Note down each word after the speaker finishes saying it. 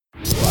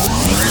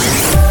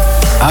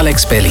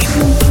Alex Berlin.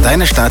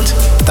 Deine Stadt,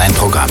 dein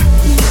Programm.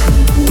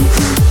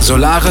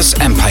 Solaris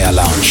Empire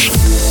Lounge.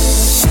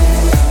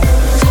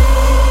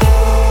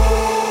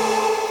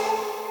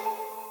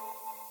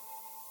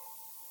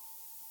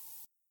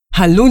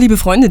 Hallo liebe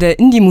Freunde der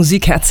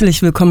Indie-Musik,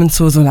 herzlich willkommen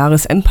zur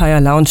Solaris Empire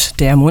Lounge,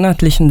 der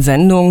monatlichen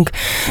Sendung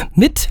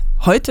mit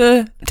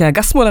heute der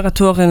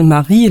Gastmoderatorin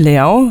Marie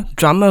Leao,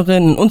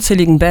 Drummerin in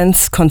unzähligen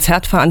Bands,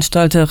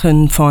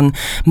 Konzertveranstalterin von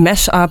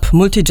Mashup,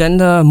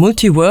 Multigender,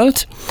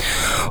 Multiworld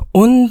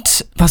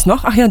und was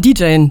noch? Ach ja,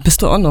 DJ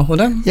bist du auch noch,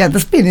 oder? Ja,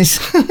 das bin ich.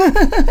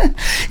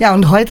 Ja,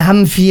 und heute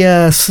haben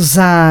wir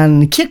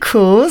Susanne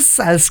Kirkus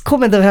als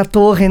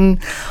Co-Moderatorin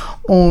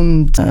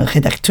und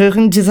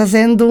Redakteurin dieser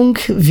Sendung.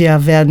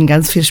 Wir werden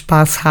ganz viel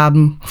Spaß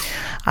haben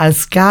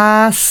als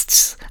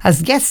Gäste.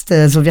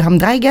 Also wir haben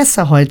 3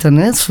 Gäste heute,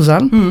 ne,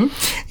 Susanne? Mhm.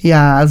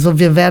 Ja, also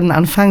wir werden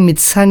anfangen mit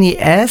Sunny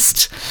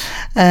Est,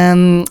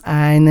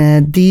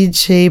 eine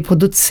DJ,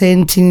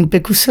 Produzentin,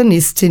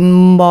 Perkussionistin,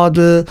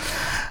 Model,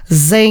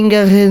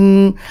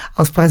 Sängerin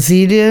aus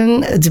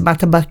Brasilien. Sie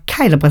macht aber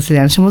keine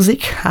brasilianische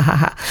Musik,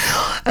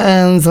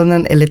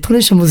 sondern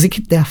elektronische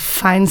Musik der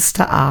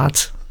feinsten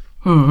Art.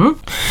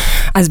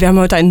 Also wir haben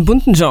heute einen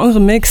bunten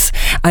Genre-Mix.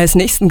 Als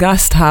nächsten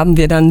Gast haben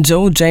wir dann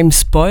Joe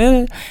James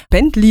Boyle,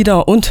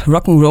 Bandleader und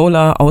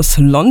Rock'n'Roller aus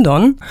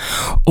London.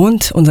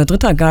 Und unser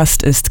dritter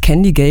Gast ist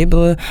Candy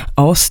Gable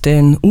aus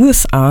den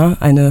USA,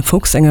 eine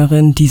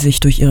Folksängerin, die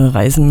sich durch ihre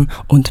Reisen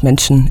und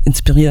Menschen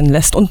inspirieren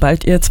lässt und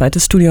bald ihr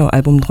zweites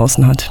Studioalbum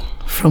draußen hat.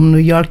 From New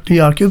York.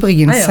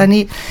 Übrigens, ja.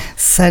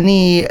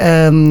 Sunny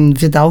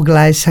wird auch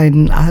gleich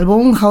ein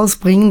Album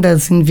rausbringen. Da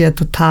sind wir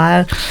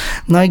total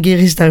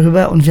neugierig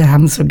darüber und wir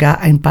haben sogar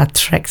ein paar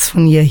Tracks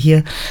von ihr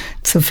hier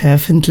zu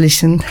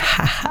veröffentlichen.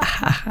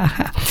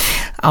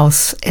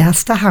 Aus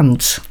erster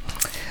Hand.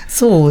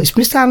 So, ich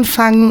möchte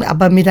anfangen,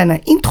 aber mit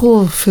einer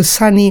Intro für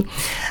Sunny.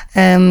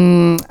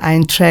 Ein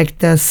Track,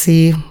 das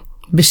sie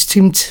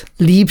bestimmt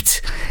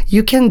liebt.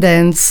 You Can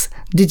Dance,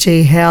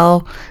 DJ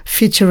Hell,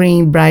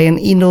 featuring Brian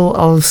Eno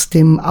aus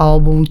dem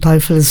Album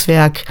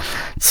Teufelswerk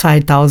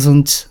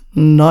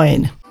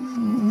 2009.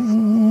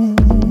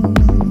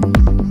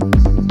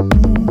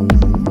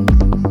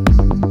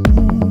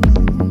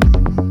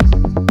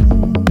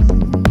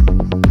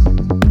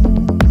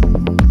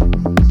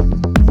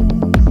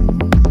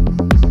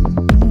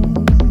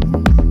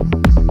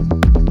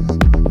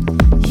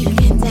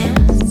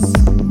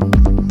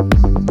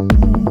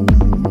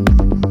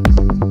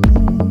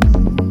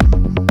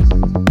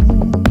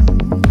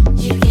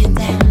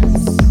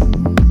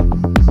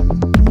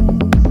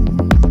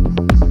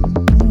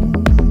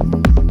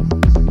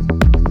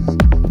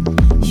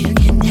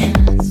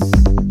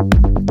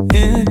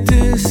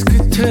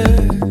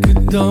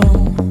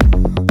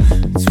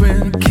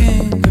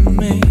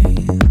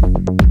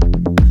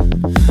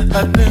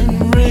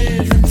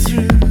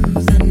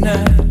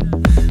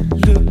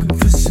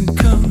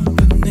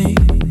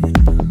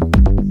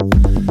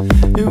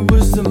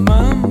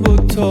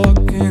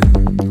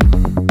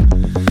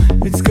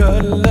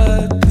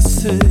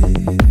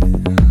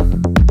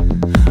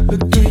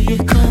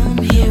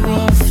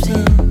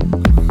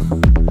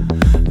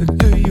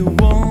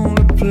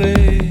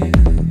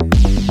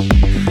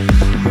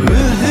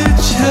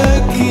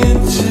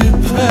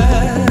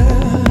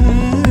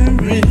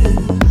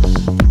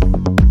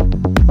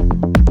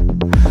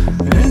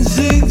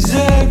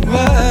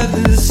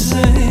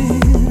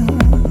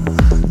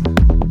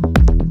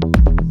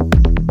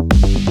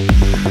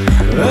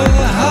 Well,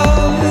 how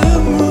the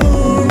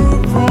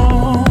moon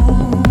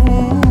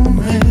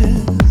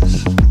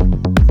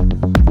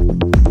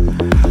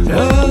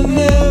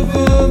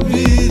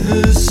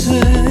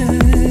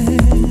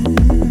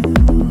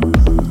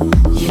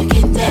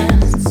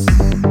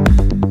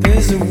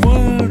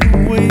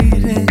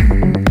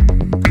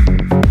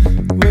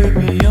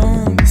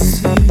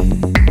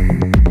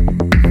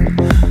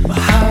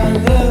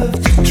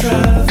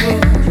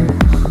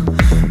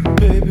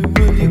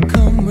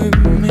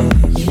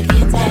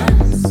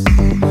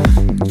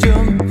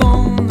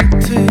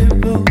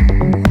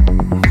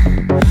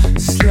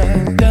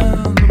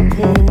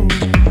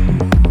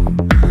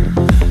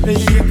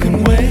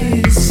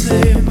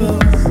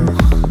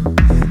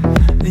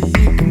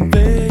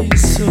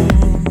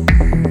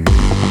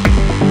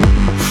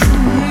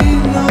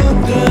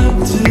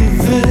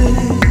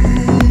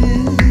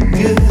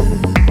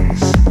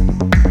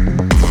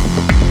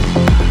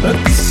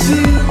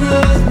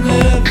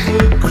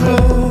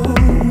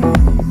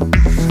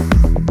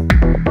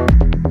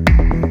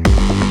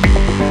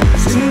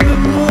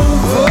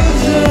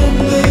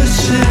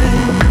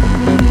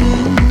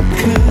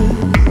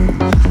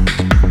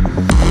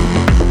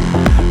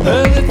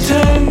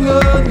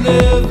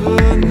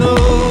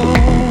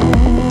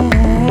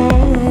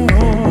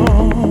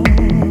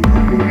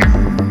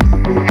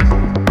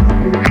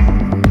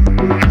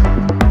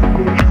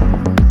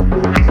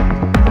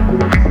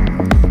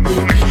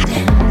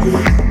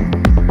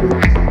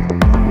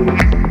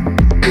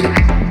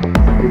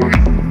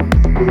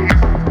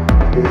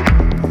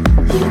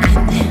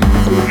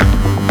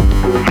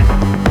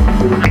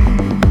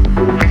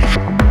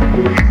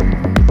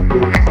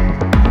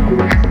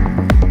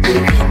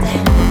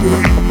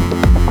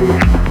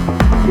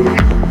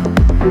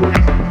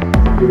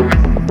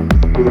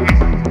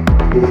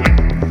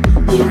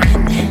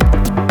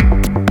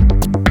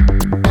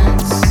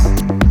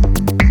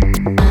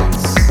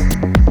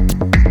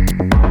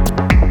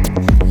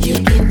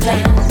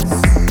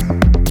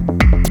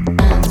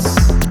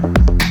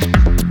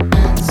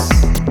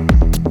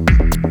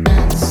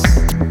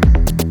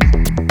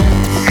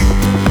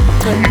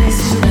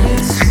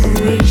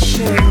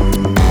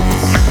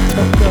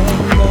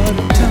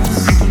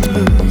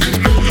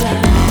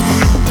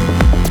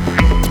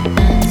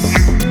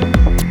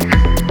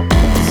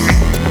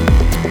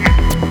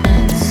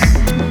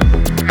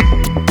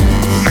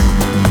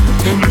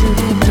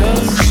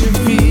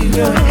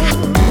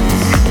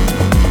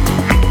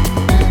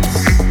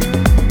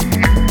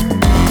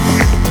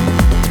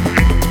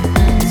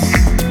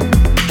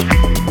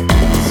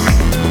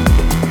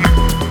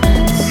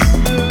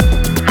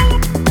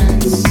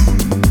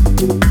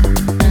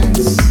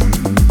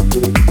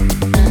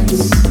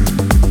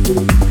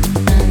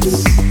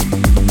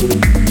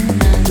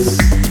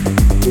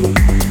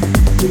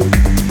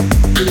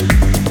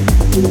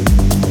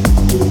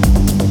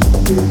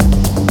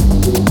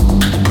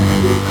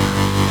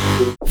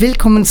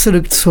Willkommen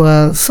zurück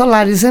zur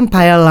Solaris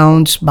Empire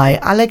Lounge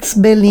bei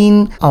Alex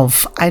Berlin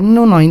auf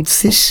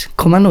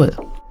 91,0.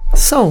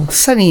 So,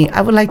 Sunny,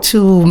 I would like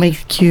to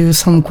make you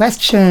some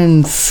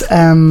questions.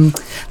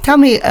 Tell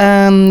me,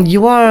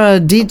 you are a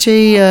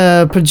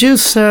DJ,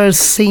 producer,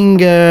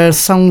 singer,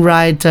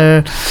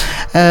 songwriter,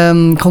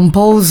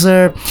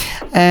 composer,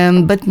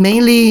 but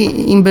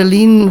mainly in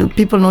Berlin,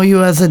 people know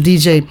you as a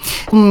DJ.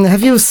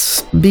 Have you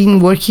been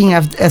working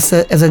as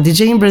a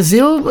DJ in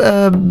Brazil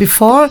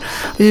before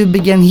you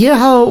began here?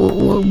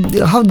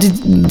 How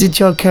did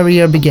your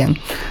career begin?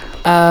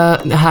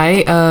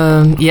 Hi.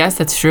 Yes,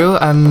 that's true.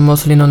 I'm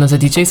mostly known as a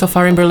DJ so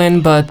far in Berlin,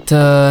 but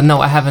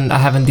no, I haven't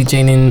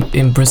DJed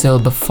in Brazil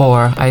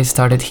before. I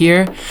started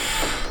here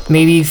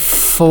maybe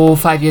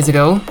 4-5 years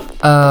ago.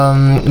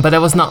 But that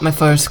was not my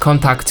first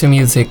contact to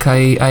music.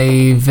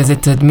 I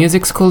visited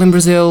music school in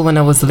Brazil when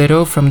I was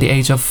little, from the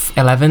age of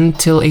 11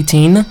 till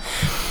 18.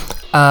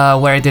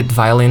 Where I did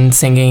violin,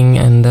 singing,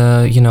 and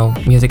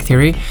music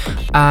theory,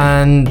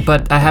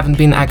 but I haven't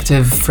been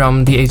active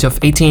from the age of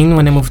 18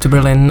 when I moved to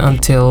Berlin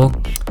until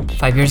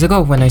 5 years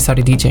ago when I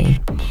started DJing.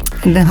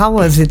 And then how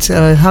was it?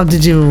 How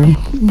did you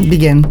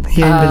begin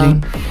here in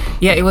Berlin?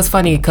 Yeah, it was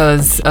funny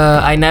because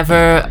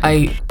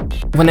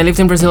when I lived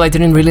in Brazil, I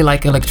didn't really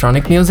like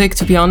electronic music,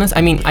 to be honest.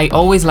 I mean, I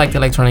always liked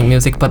electronic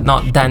music, but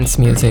not dance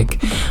music.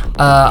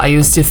 I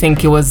used to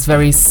think it was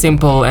very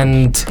simple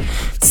and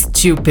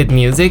stupid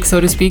music, so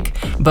to speak.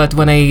 But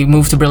when I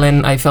moved to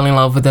Berlin, I fell in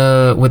love with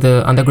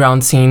the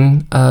underground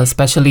scene,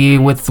 especially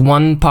with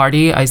one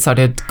party. I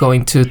started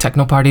going to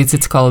techno parties.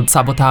 It's called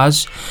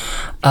Sabotage.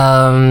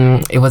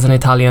 It was an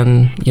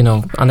Italian,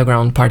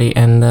 underground party,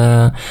 and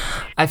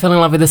I fell in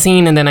love with the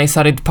scene, and then I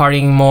started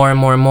partying more and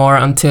more and more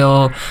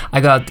until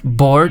I got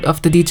bored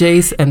of the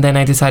DJs, and then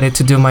I decided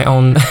to do my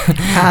own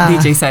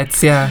DJ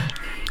sets. Yeah.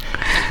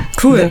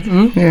 Cool.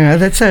 Yeah,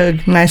 that's a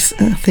nice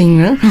thing.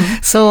 Huh?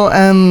 So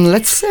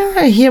let's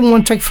hear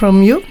one track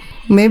from you,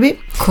 maybe.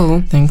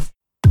 Cool. Thanks.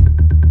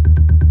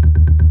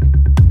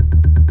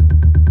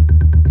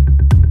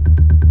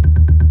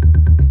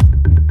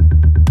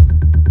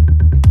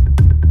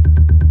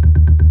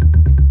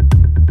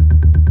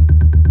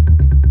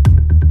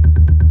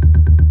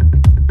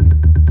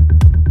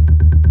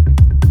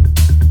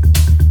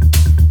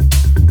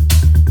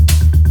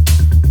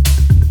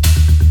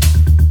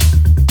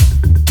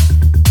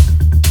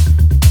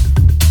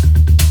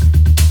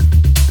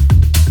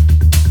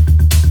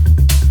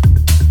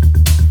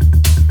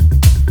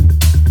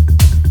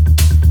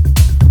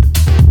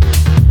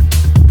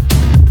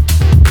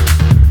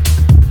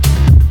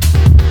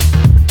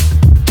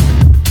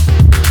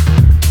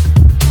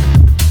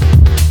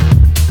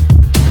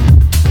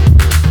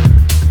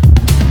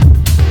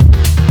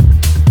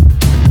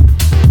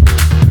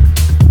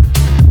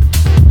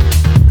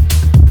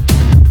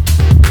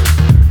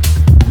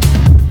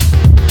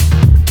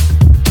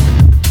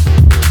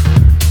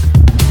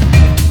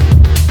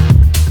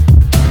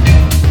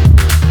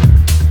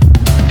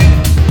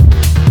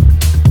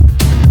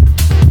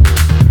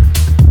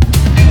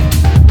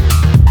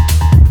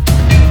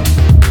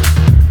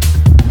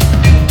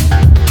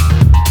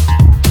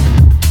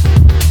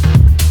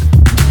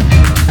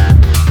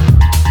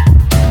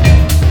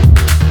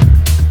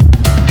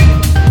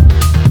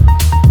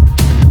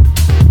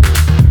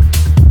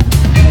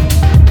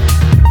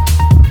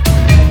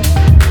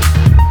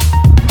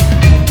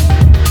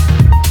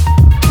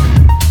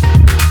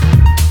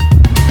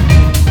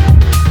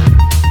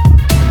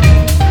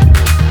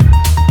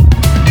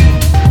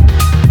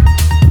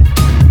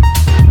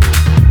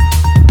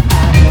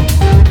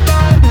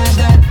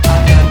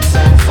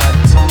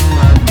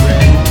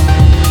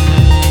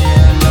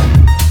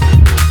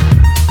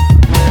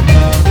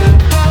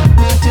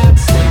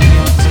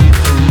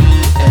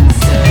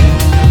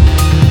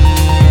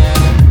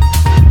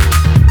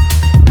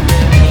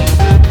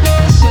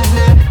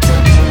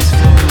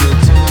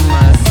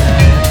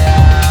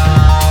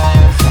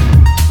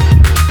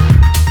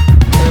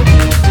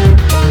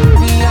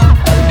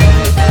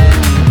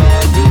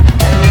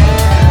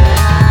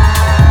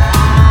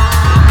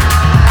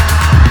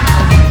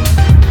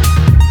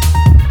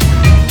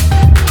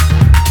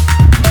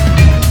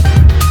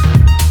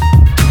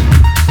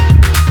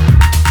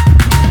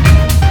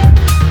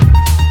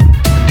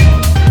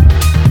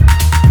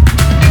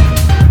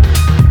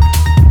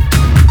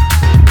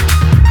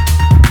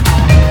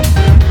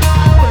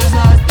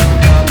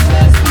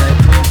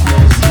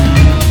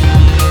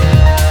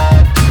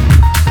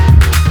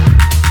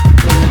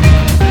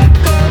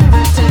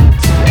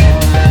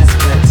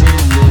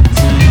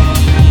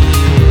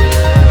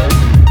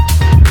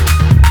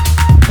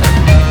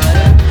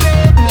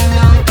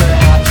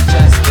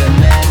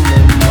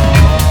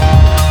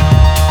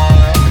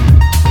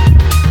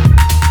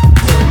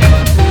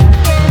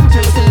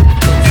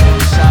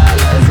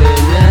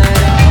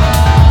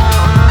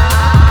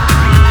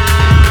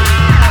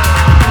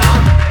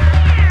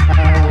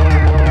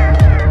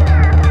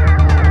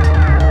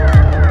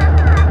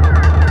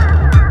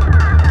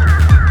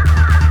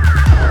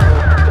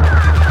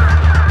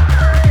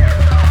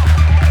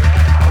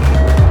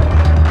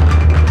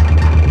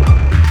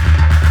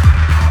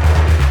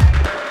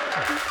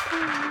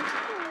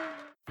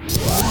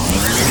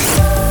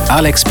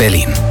 Alex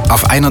Berlin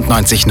auf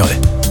 91.0.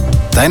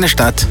 Deine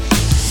Stadt,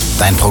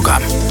 dein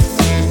Programm.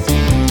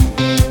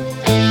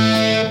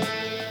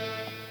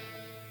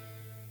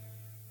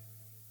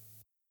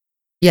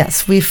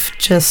 Yes, we've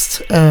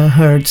just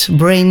heard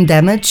Brain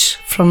Damage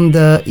from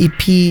the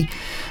EP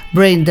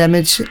Brain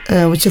Damage,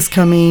 which is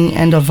coming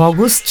end of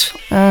August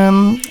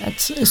at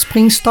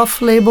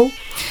Springstoff label.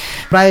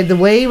 By the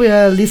way, we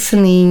are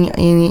listening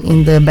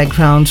in the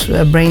background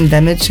Brain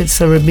Damage. It's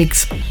a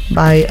remix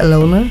by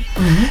Alona,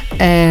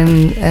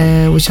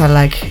 and which I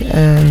like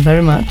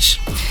very much.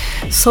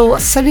 So,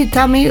 Sunny,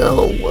 tell me,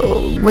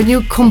 when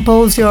you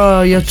compose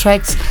your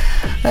tracks,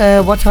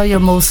 what are your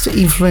most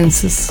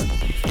influences?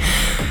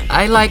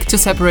 I like to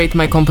separate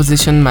my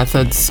composition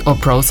methods or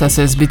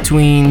processes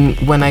between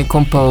when I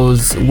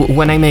compose,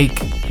 when I make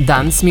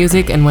dance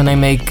music and when I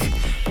make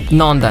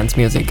non-dance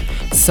music.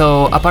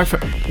 So apart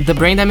from the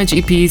Brain Damage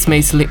EP is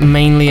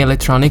mainly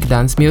electronic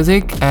dance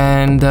music,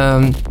 and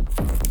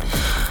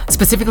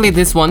specifically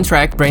this one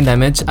track, Brain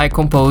Damage, I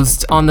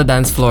composed on the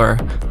dance floor.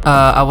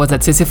 I was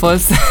at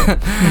Sisyphus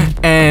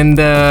and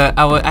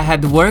I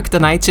had worked the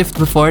night shift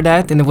before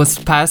that, and it was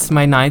past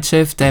my night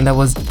shift, and I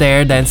was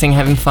there dancing,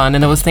 having fun,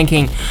 and I was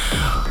thinking,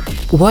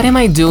 what am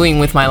I doing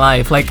with my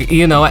life? Like,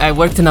 you know, I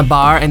worked in a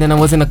bar and then I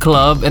was in a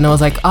club, and I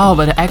was like, oh,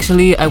 but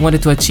actually I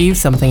wanted to achieve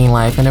something in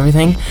life and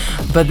everything.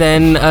 But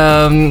then,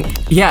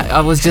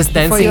 I was just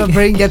dancing. Before your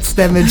brain gets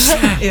damaged.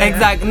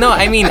 Exactly. No,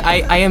 I mean,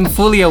 I am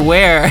fully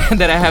aware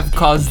that I have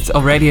caused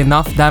already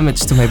enough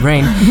damage to my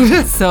brain.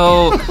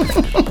 So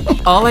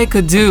all I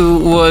could do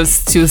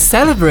was to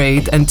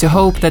celebrate and to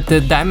hope that the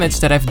damage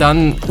that I've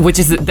done,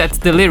 that's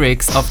the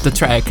lyrics of the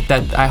track,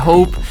 that I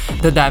hope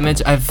the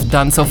damage I've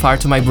done so far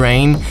to my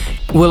brain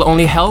will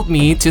only help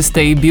me to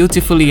stay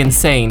beautifully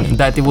insane,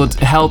 that it would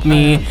help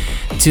me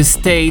to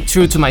stay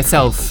true to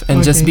myself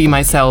and just be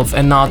myself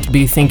and not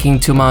be thinking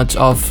too much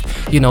of,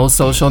 you know,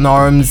 social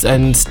norms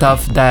and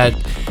stuff that,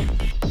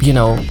 you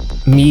know,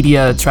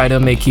 media try to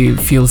make you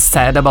feel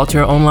sad about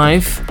your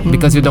ofe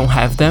because you don't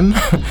have them.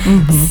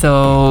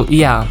 So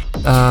yeah,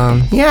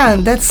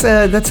 that's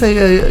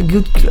a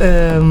good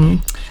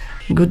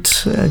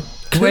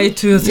way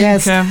to think.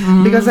 Yes,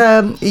 because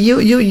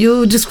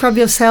you describe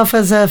yourself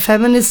as a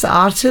feminist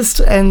artist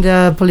and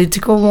a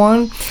political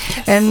one.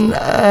 Yes. And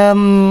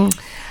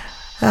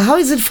how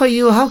is it for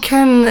you? How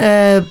can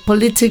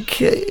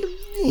politic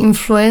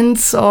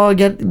influence or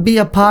be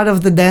a part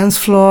of the dance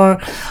floor,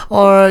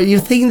 or you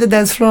think the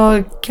dance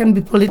floor can be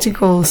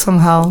political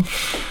somehow?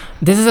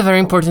 This is a very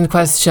important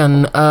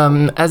question.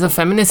 As a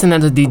feminist and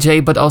as a DJ,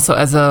 but also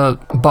as a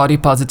body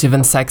positive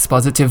and sex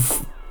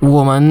positive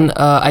woman,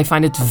 I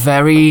find it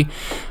very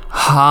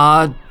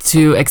hard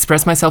to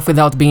express myself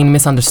without being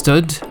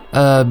misunderstood,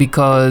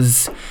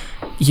 because,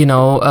 you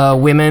know,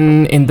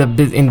 women in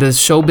the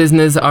show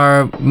business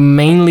are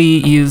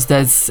mainly used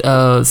as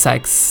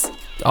sex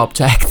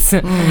objects,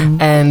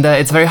 and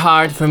it's very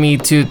hard for me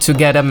to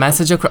get a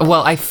message across.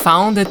 Well, I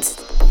found it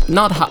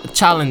not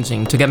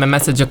challenging to get my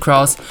message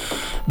across,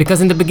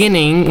 because in the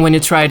beginning, when you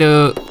try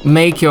to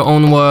make your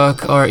own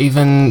work or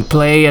even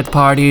play at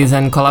parties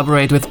and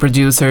collaborate with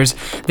producers,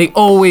 they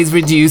always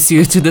reduce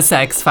you to the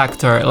sex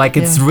factor. Like,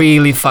 it's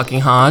really fucking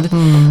hard.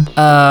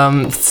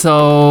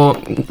 So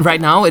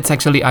right now it's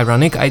actually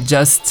ironic. I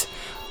just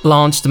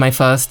launched my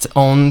first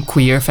own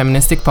queer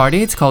feministic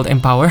party. It's called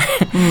Empower.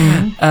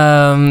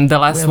 The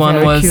last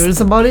one was... curious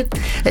about it.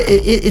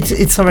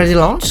 It's already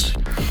launched?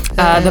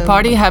 The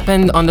party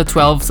happened on the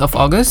 12th of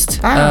August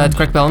at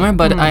Craig Belmer,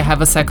 but I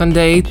have a second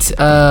date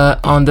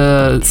on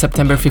the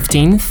September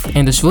 15th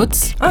in the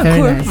Schwutz. Oh,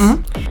 very cool.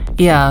 nice.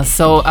 Yeah,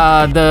 so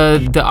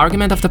the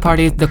argument of the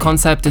party, the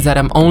concept is that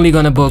I'm only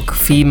gonna book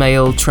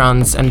female,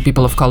 trans, and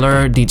people of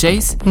color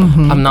DJs.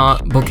 I'm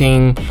not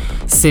booking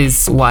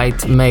cis,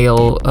 white,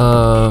 male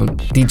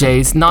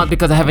DJs, not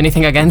because I have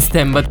anything against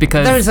them, but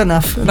because... There is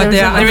enough. But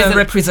they are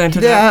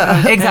underrepresented.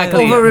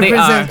 Exactly. Overrepresented. They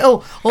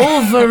are.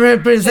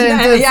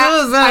 Overrepresented.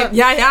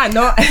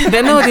 No.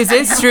 No, this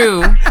is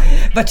true.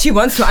 But she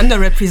wants to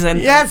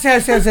underrepresent. Yes,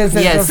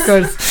 of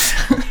course.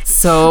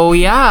 So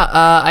yeah,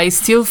 I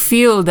still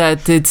feel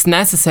that it's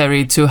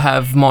necessary to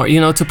have more, you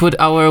know, to put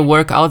our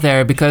work out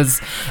there, because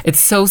it's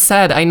so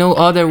sad. I know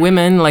other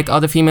women, like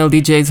other female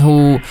DJs,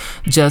 who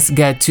just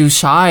get too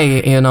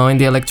shy, you know, in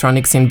the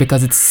electronic scene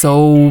because it's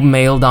so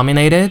male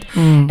dominated.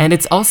 And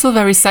it's also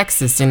very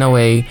sexist in a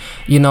way,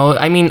 you know.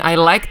 I mean, I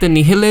like the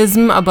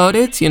nihilism about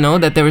it, you know,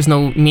 that there is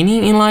no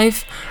meaning in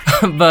life,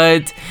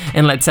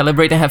 and let's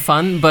celebrate and have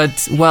fun.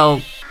 But,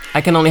 well, I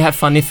can only have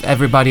fun if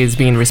everybody is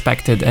being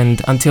respected, and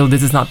until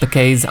this is not the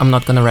case, I'm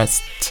not gonna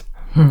rest.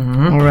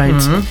 All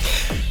right.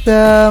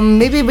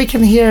 Maybe we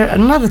can hear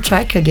another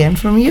track again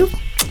from you.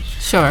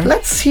 Sure.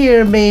 Let's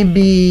hear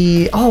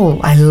maybe...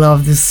 Oh, I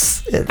love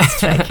this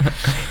track.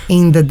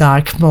 In the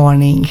Dark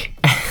Morning.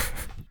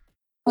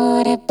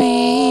 Would it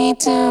be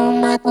too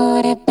much?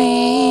 Would it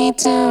be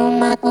too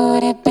much?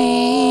 Would it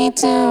be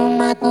too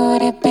much?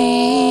 Would it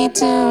be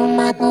too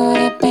much? Would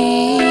it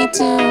be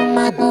too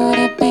much? Would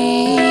it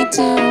be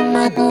too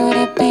much? Would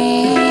it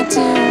be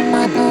too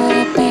much? Would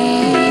it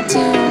be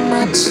too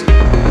much?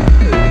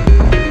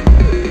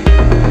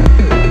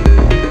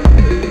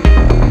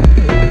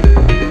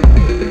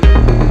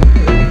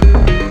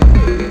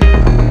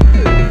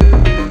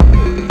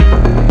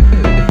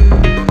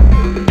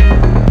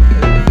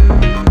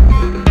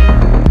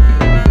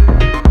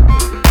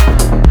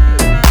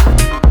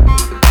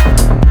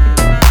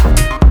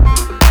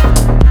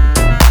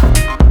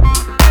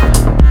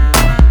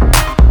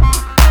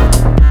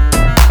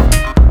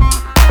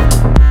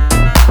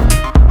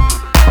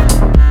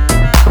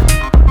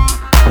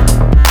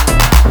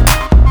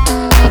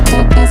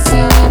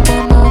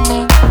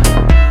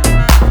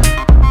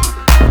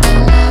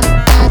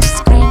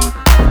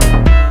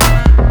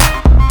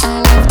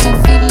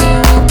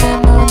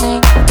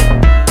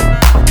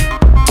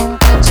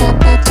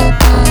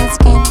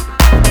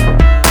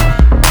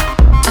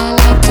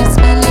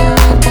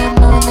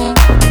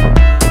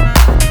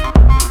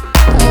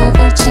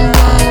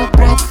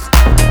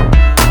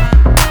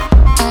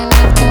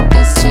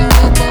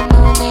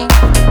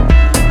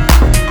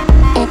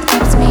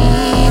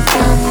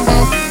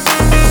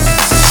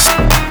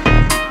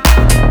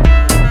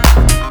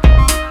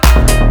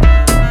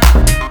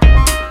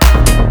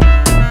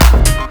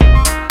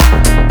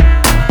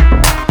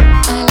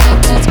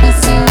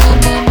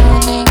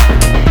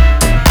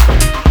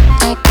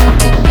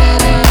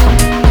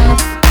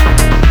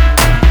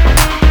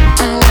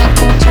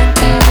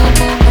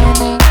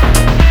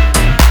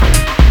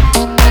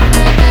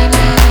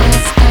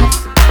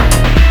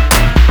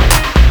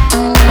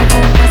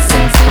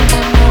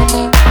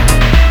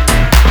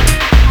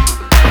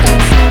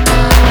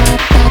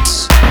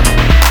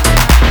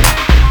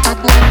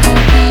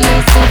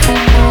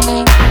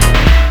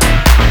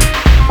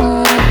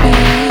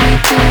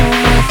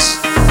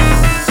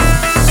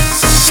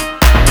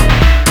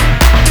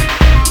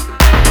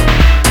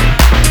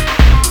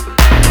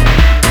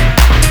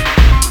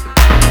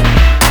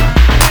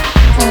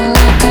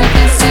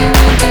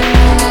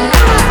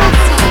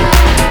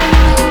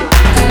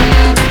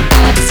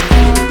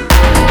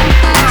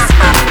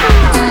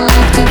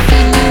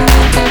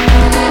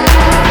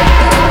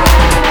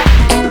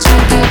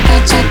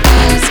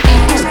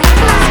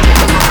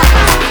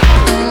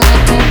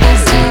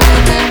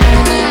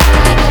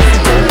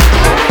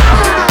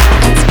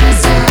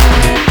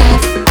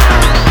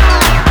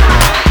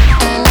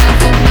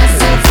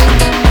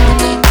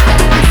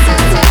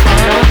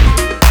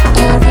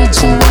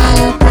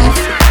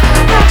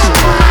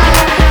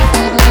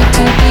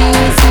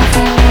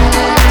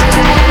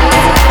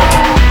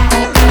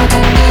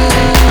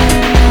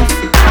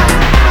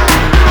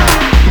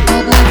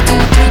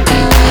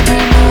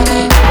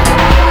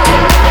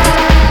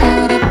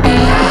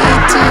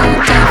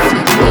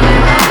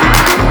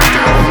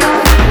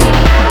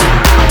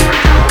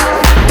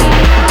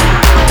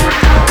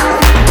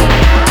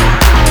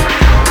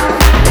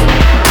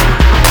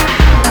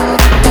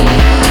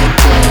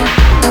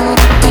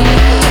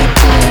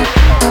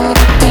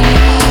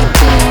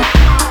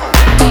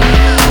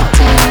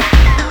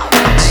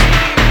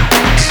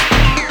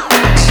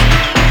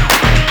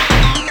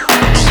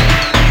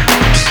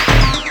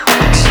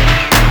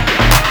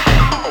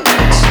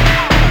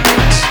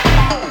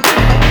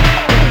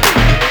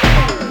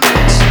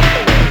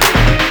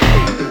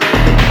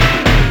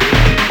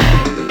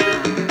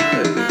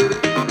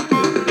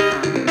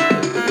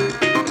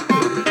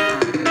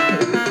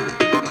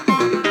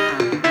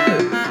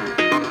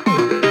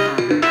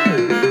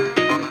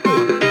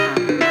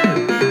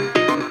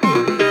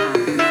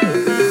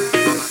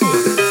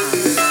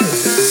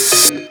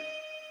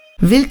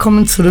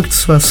 willkommen zurück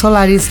zur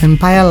Solaris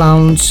Empire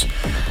Lounge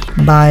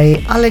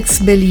bei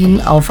Alex Berlin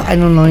auf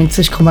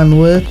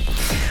 91,0.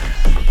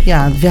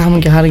 Ja, wir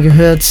haben gerade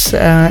gehört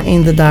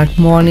In the Dark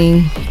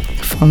Morning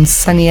von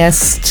Sunny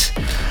Est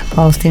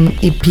aus dem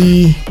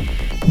EP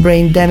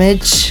Brain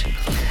Damage.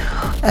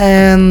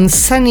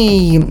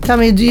 Sunny, tell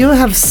me, do you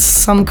have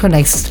some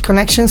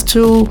connections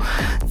to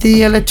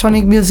the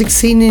electronic music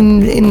scene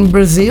in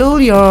Brazil,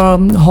 your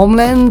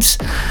homeland?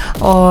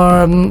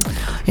 Or,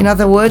 in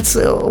other words,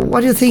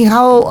 what do you think,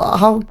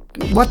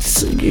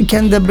 what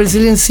can the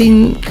Brazilian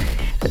scene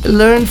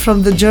learn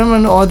from the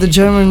German or the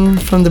German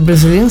from the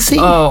Brazilian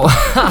scene? Oh,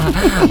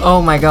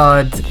 oh my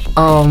God.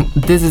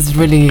 This is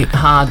really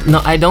hard.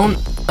 No, I don't...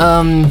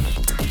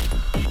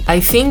 I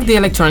think the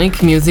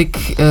electronic music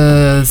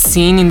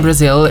scene in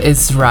Brazil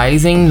is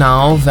rising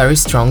now very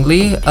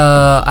strongly.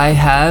 I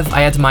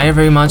admire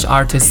very much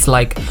artists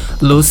like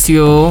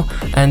Lucio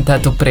and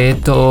Tato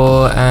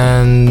Preto,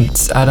 and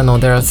I don't know,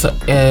 there's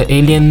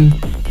Alien.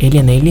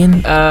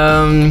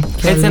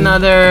 It's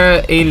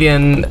another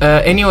Alien.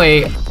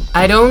 Anyway,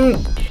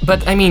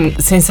 but I mean,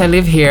 since I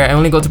live here, I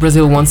only go to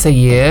Brazil once a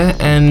year,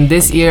 and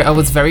this year I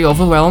was very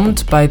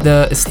overwhelmed by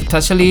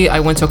especially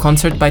I went to a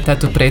concert by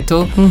Tato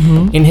Preto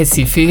in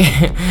Recife,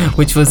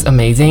 which was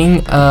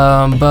amazing.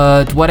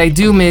 But what I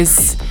do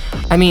miss,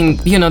 I mean,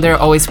 you know, there are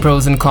always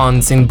pros and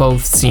cons in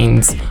both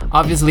scenes.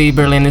 Obviously,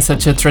 Berlin is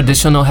has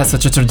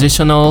such a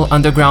traditional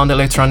underground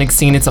electronic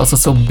scene. It's also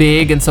so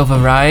big and so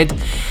varied.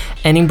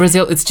 And in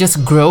Brazil, it's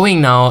just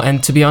growing now.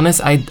 And to be honest,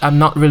 I'm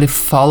not really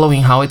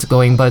following how it's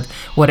going. But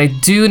what I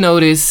do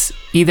notice,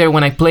 either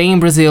when I play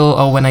in Brazil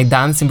or when I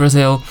dance in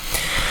Brazil,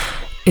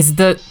 is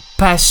the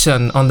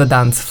passion on the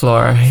dance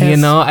floor. Yes. You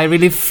know, I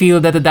really feel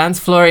that the dance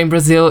floor in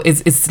Brazil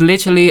is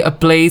literally a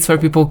place where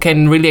people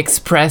can really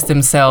express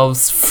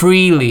themselves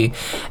freely.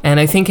 And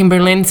I think in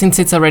Berlin, since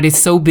it's already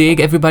so big,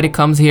 everybody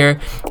comes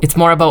here, it's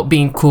more about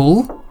being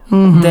cool.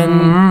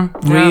 Then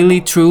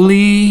really,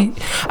 truly,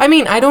 I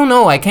mean, I don't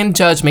know, I can't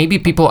judge. Maybe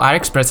people are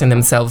expressing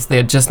themselves,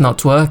 they're just not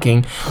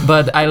twerking.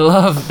 But I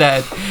love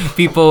that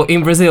people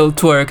in Brazil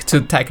twerk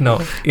to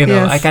techno. You know,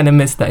 yes. I kind of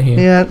miss that here.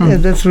 Yeah,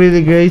 that's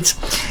really great.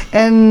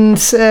 And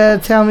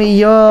tell me,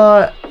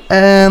 your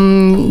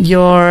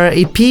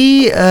EP,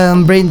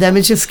 Brain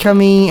Damage, is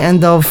coming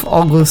end of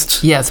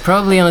August. Yes,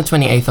 probably on the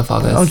 28th of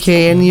August.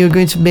 Okay, and you're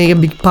going to make a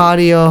big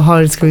party, or how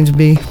it's going to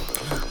be?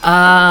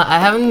 I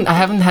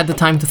haven't had the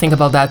time to think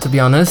about that, to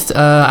be honest.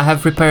 I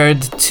have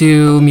prepared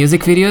 2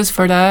 music videos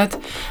for that,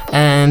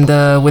 and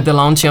with the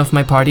launching of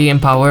my party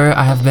Empower,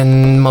 I have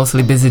been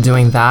mostly busy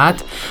doing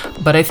that.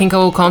 But I think I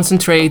will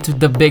concentrate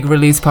the big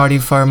release party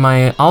for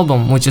my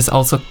album, which is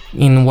also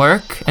in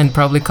work and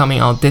probably coming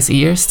out this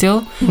year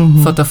still,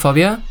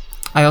 Photophobia.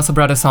 I also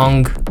brought a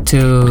song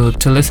to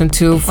listen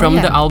to from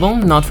the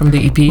album, not from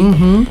the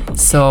EP.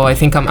 So I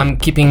think I'm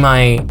keeping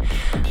my,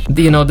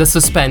 the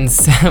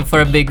suspense for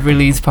a big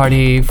release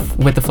party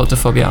with the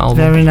Photophobia album.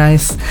 Very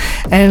nice.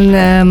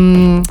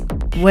 And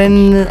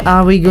when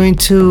are we going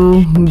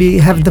to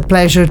have the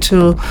pleasure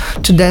to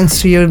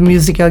dance to your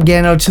music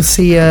again, or to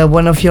see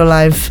one of your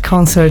live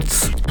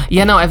concerts?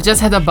 Yeah, no, I've just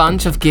had a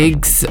bunch of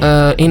gigs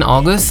in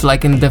August,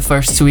 like in the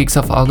first 2 weeks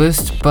of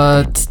August.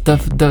 But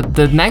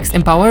the next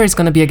Empower is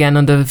going to be again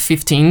on the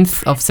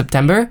 15th of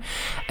September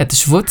at the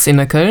Schwutz in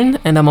Köln,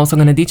 and I'm also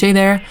going to DJ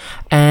there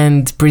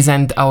and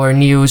present our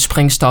new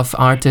Sprengstoff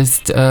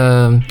artist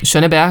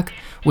Schöneberg,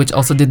 which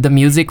also did the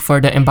music for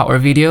the Empower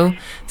video.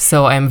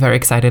 So I'm very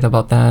excited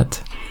about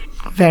that.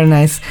 Very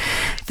nice.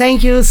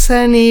 Thank you,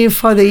 Sunny,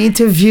 for the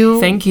interview.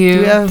 Thank you.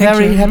 We are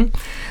very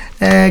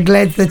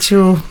glad that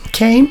you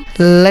came.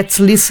 Let's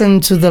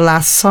listen to the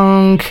last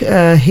song,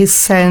 His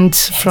Scent,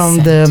 from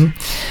the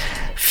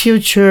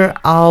future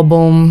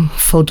album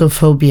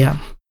Photophobia.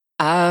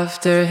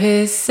 After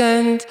his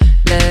scent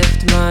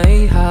left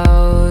my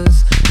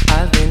house,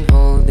 I've been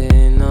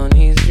holding on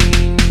his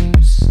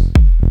dreams.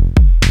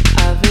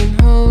 I've been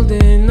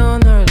holding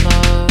on our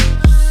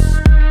loves.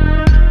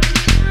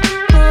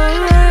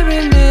 Oh, I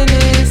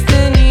reminisced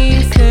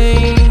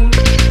anything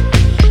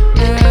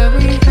that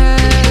we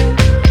had,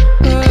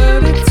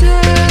 but it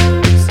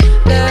tells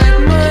that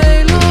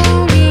my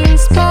longing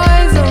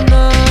spies on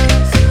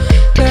us,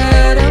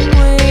 that I'm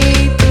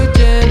way too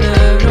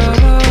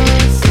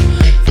generous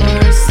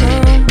for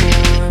someone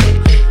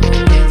who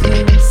needs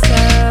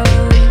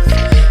himself.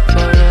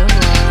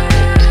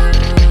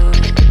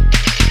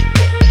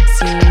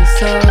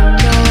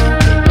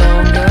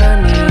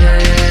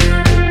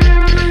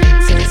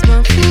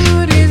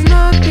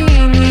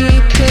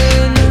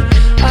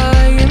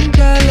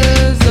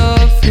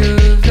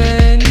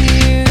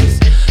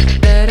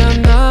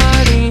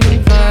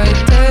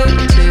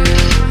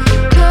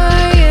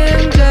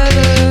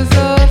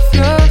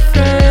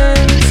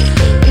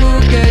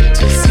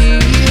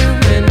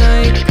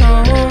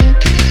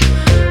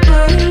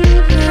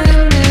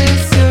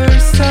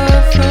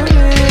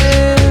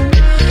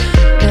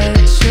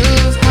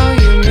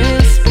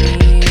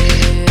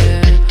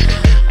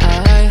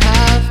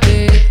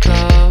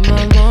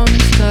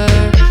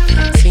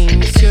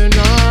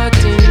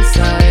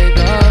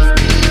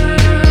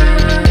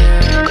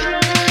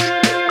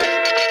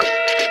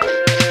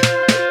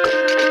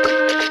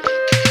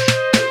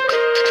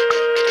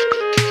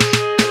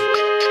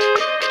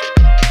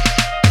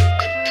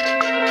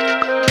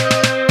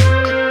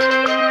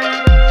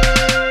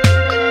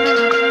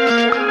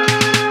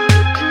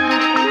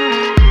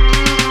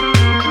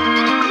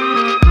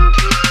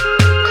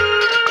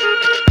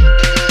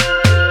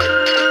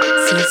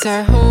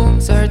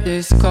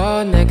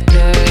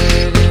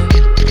 disconnected.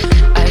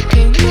 I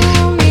can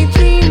only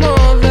dream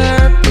of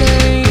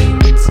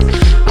airplanes.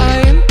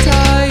 I am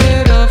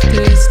tired of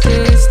this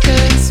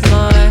distance.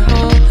 My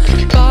whole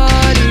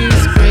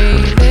body's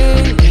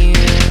craving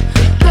you.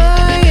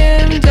 I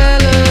am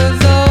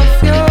jealous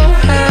of your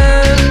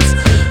hands,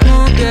 who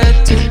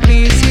get to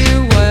please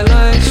you while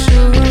I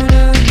shouldn't.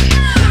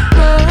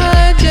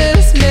 I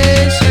just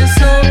miss you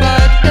so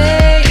bad,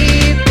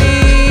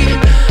 baby.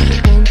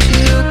 Won't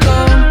you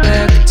come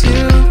back to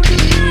me?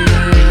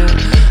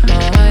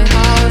 My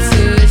house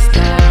is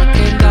dark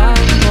and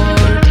I'm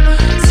bored.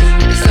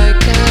 Seems I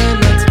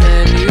cannot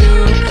smell you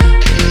here.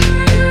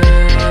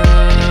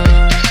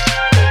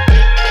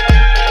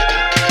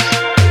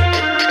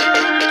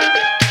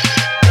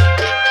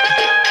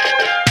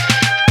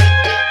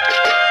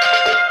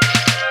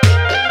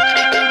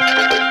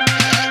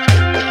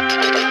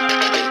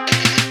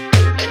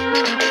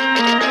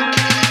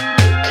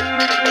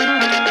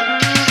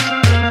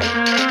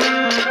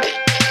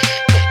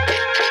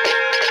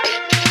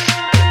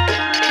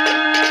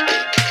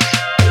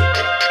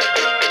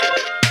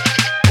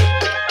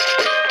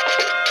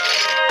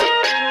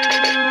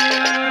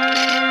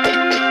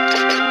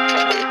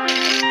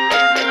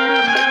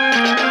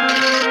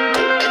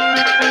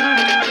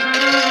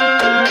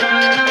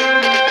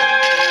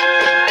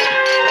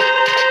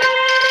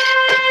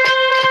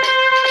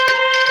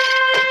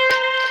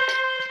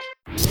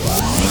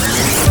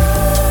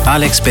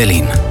 Alex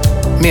Berlin.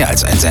 Mehr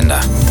als ein Sender.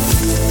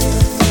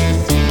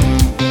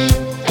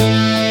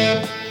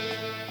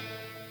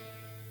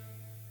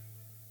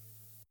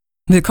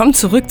 Willkommen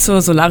zurück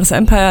zur Solaris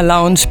Empire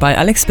Lounge bei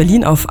Alex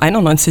Berlin auf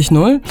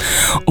 91.0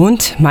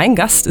 und mein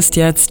Gast ist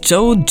jetzt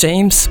Joe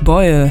James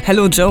Boyle.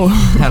 Hello Joe.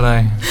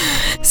 Hello.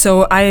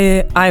 So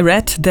I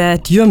read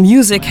that your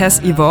music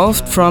has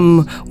evolved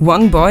from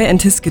one boy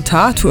and his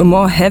guitar to a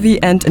more heavy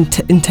and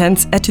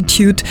intense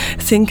attitude.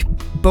 Think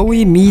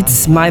Bowie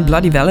meets My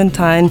Bloody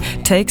Valentine,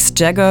 takes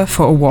Jagger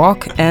for a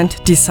walk and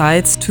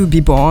decides to be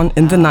born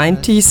in the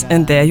 90s,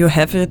 and there you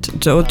have it,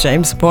 Joe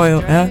James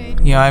Boyle.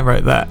 Yeah, I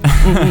wrote that.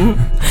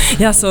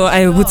 Yeah, so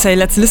I would say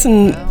let's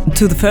listen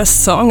to the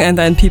first song and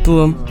then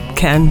people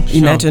can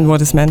imagine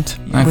what is meant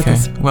with Okay.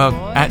 this. Well,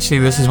 actually,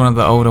 this is one of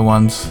the older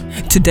ones.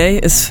 Today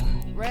is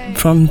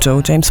from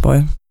Joe James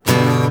Boyle.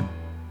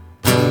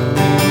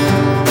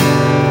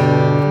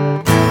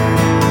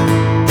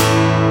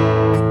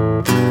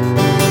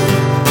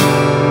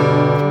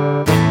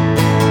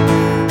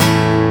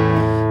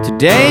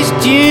 Today's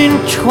June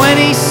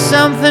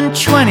 20-something,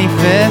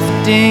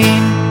 2015.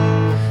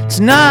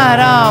 Tonight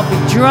I'll be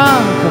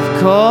drunk,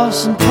 of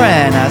course, and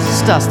praying as it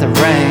starts to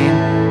rain.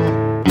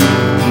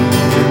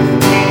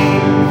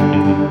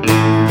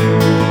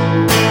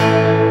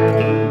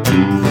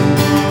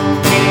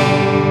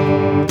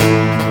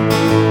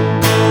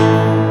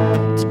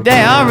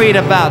 Today I'll read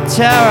about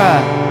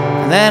terror,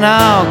 and then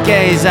I'll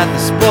gaze at the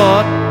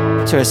sport.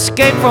 To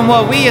escape from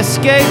what we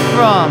escape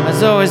from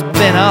has always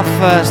been our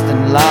first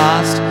and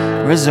last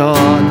resort.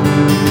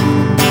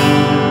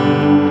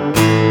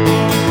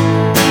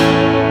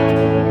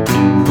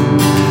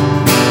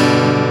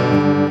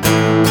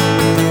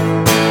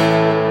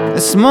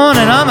 This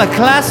morning I'm a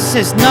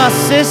classicist,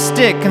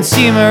 narcissistic,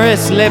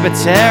 consumerist,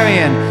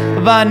 libertarian.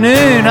 But by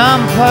noon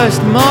I'm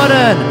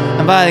postmodern,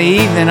 and by the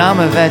evening I'm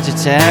a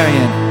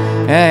vegetarian.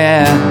 Yeah,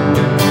 yeah.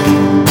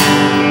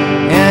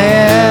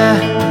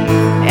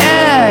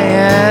 Yeah,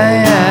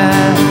 yeah.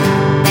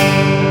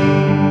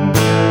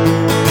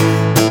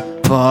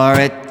 For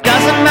it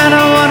doesn't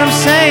matter what I'm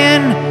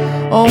saying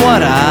or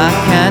what I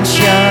can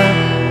show.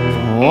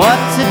 For what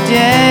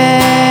today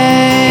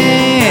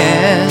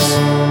is,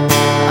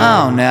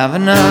 I'll never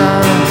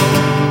know.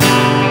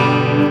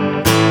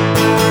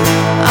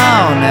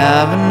 I'll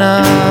never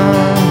know.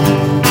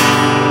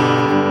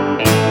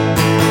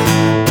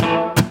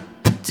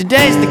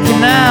 Today's the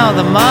canal,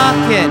 the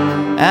market,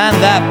 and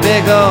that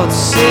big old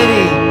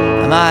city.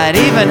 I might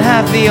even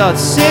have the odd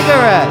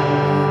cigarette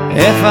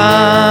if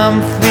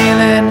I'm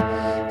feeling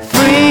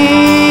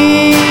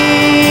free.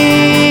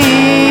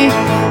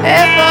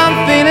 If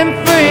I'm feeling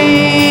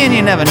free, and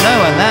you never know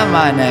when that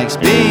might next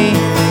be.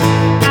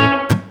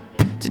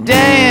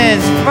 Today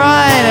is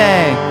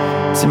Friday,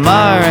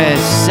 tomorrow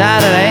is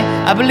Saturday.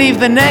 I believe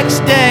the next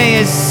day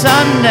is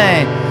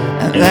Sunday,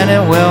 and then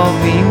it will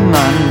be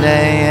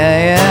Monday. Yeah,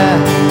 yeah.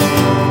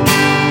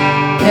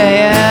 Yeah,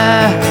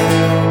 yeah.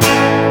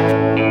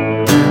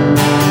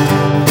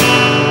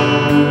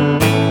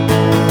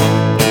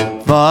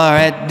 For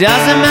it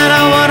doesn't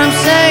matter what I'm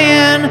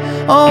saying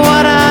or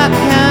what I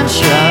can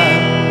show.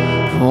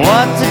 For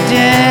what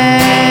today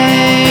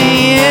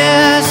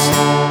is,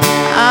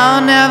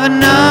 I'll never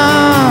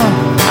know.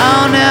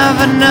 I'll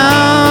never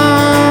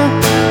know.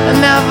 I'll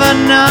never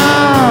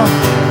know.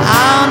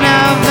 I'll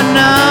never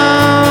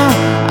know.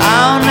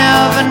 I'll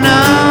never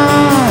know.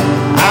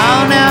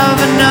 I'll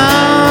never know.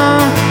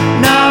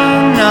 No,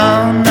 no,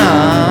 no.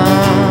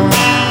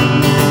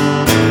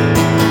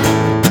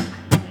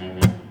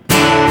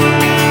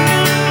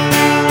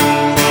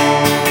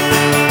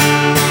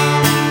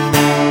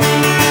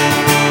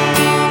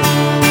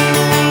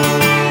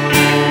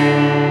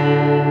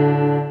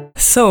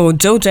 So,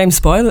 Joe James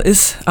Boyle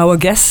is our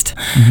guest,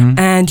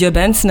 and your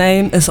band's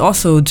name is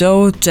also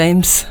Joe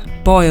James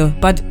Boyle,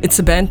 but it's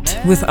a band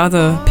with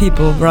other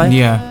people, right?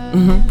 Yeah.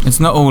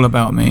 It's not all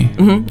about me,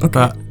 Okay.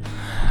 but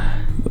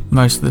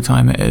most of the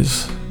time it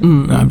is.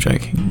 No, I'm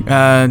joking.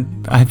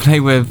 I play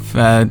with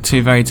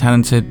two very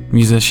talented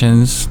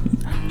musicians,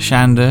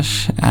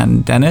 Shandash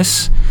and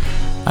Dennis.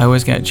 I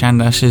always get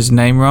Chandash's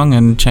name wrong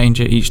and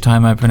change it each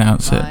time I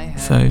pronounce it.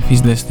 So if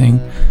he's listening,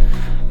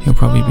 he'll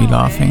probably be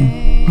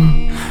laughing.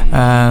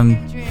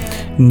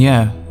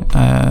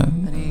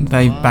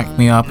 They back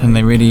me up and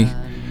they really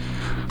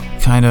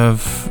kind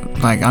of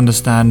like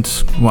understand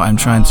what I'm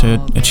trying to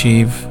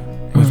achieve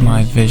with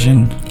my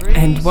vision.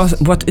 And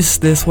what is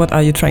this? What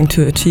are you trying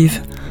to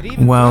achieve?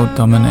 World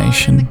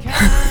domination.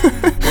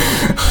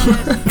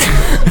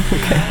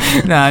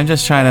 No, I'm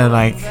just trying to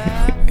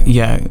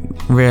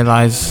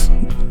realize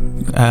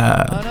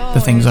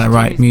the things I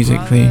write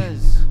musically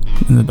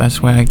in the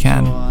best way I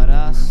can.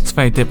 It's a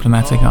very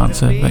diplomatic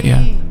answer, but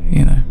yeah,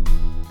 you know.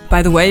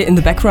 By the way, in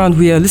the background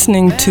we are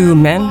listening to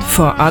Men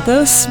for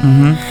Others.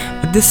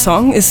 This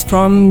song is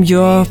from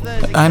your...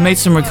 I made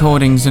some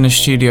recordings in a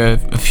studio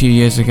a few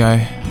years ago,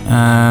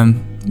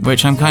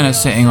 which I'm kind of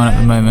sitting on at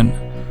the moment.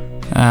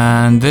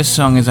 And this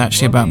song is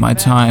actually about my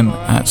time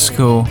at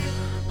school.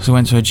 So I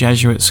went to a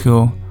Jesuit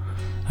school,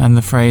 and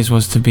the phrase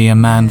was to be a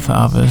man for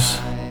others.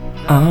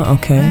 Ah,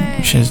 okay.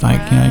 Which is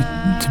like, you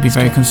know, to be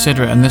very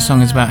considerate. And this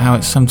song is about how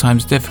it's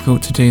sometimes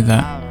difficult to do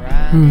that.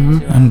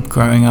 And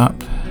growing up.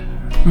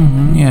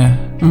 Yeah.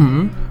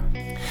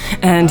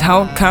 And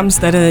how comes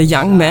that a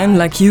young man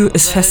like you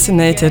is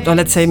fascinated, or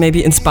let's say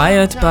maybe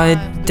inspired by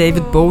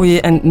David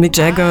Bowie and Mick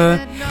Jagger?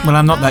 Well,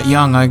 I'm not that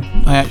young. I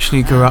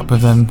actually grew up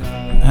with them,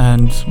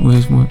 and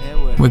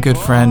we're good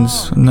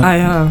friends.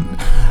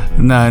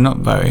 No, not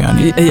very.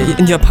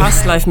 In your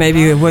past life,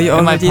 maybe, were you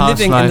already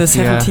living in the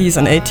 70s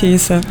and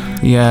 80s?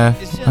 Yeah,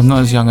 I'm not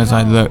as young as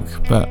I look,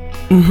 but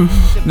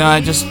no,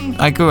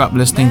 I grew up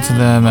listening to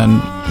them,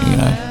 and you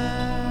know,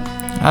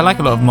 I like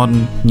a lot of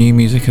modern new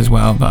music as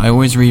well, but I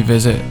always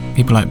revisit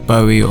people like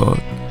Bowie or,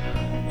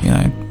 you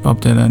know, Bob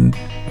Dylan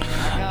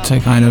to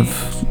kind of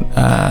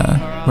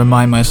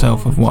remind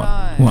myself of what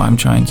I'm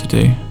trying to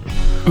do.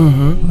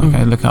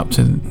 I look up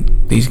to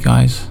these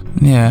guys.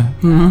 Yeah.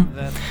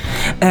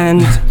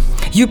 And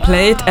you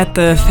played at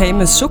the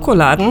famous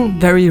Schokoladen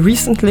very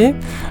recently.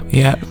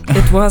 Yeah.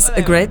 It was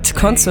a great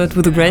concert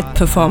with a great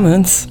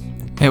performance.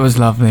 It was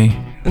lovely.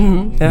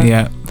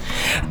 Yeah.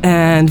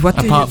 And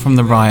what apart from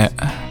the riot,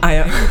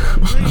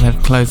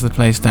 they've closed the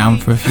place down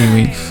for a few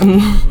weeks.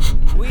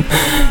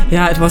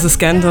 Yeah, it was a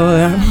scandal.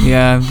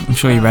 Yeah, I'm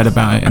sure you read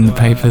about it in the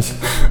papers.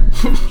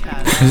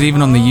 It was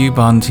even on the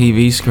U-Bahn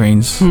TV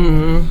screens.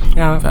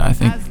 Yeah. But I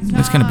think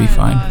it's going to be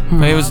fine.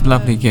 But it was a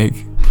lovely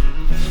gig.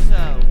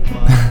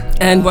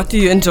 And what do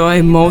you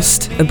enjoy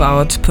most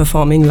about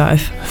performing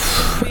live?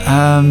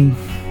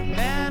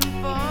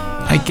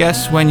 I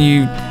guess when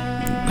you...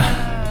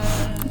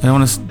 I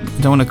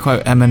don't want to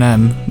quote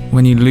Eminem,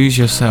 when you lose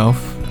yourself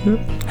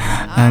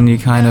and you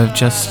kind of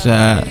just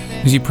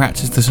because you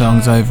practice the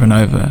songs over and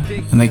over,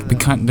 and they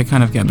kind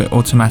of get a bit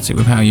automatic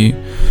with how you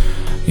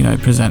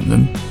present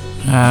them,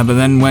 but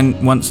then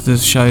once the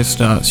show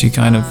starts, you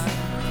kind of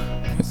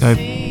go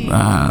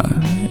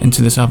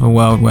into this other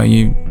world where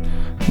you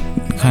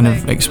kind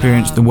of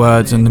experience the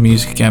words and the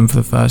music again for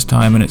the first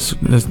time, and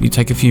you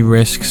take a few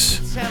risks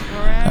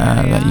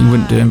that you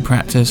wouldn't do in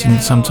practice, and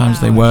sometimes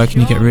they work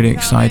and you get really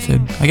excited.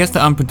 I guess the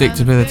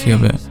unpredictability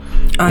of it,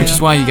 which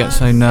is why you get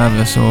so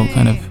nervous, or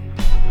kind of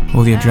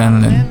all the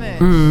adrenaline.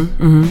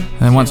 And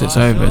then once it's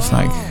over, it's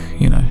like,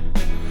 you know,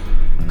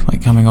 it's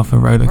like coming off a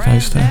roller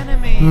coaster.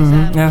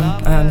 Yeah,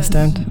 I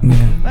understand.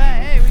 Yeah.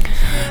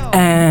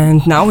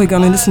 And now we're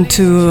gonna listen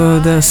to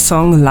the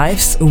song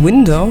Life's a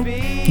Window.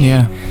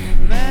 Yeah.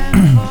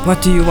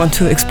 What do you want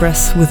to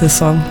express with the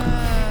song?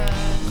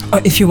 Or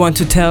if you want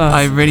to tell us.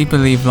 I really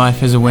believe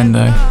life is a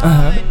window.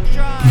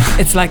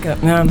 It's like a...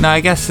 No,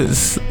 I guess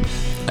it's...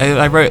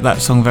 I wrote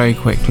that song very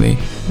quickly.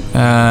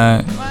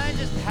 I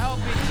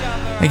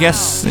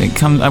guess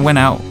I went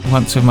out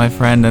once with my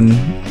friend, and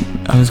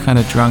I was kind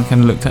of drunk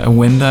and looked at a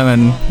window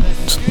and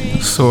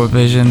saw a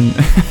vision.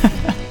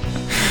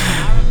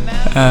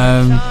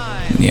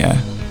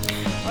 Yeah.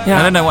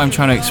 I don't know what I'm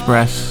trying to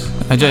express.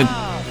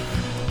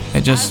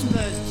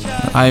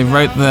 I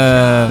wrote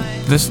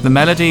the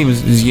melody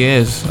was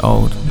years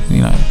old,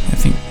 you know, I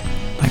think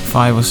like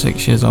 5 or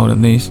 6 years old at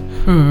least.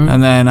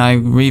 And then I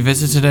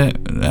revisited it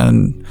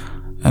and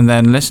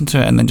then listened to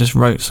it and then just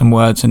wrote some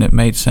words, and it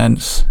made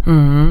sense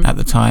at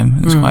the time.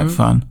 It was quite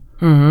fun.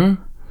 And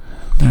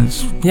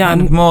it's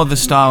kind of more the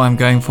style I'm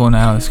going for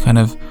now. It's kind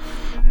of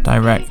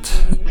direct,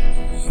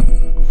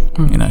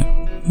 you know,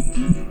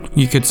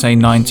 you could say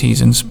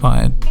 90s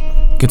inspired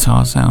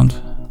guitar sound.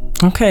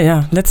 Okay,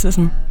 yeah, let's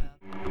listen.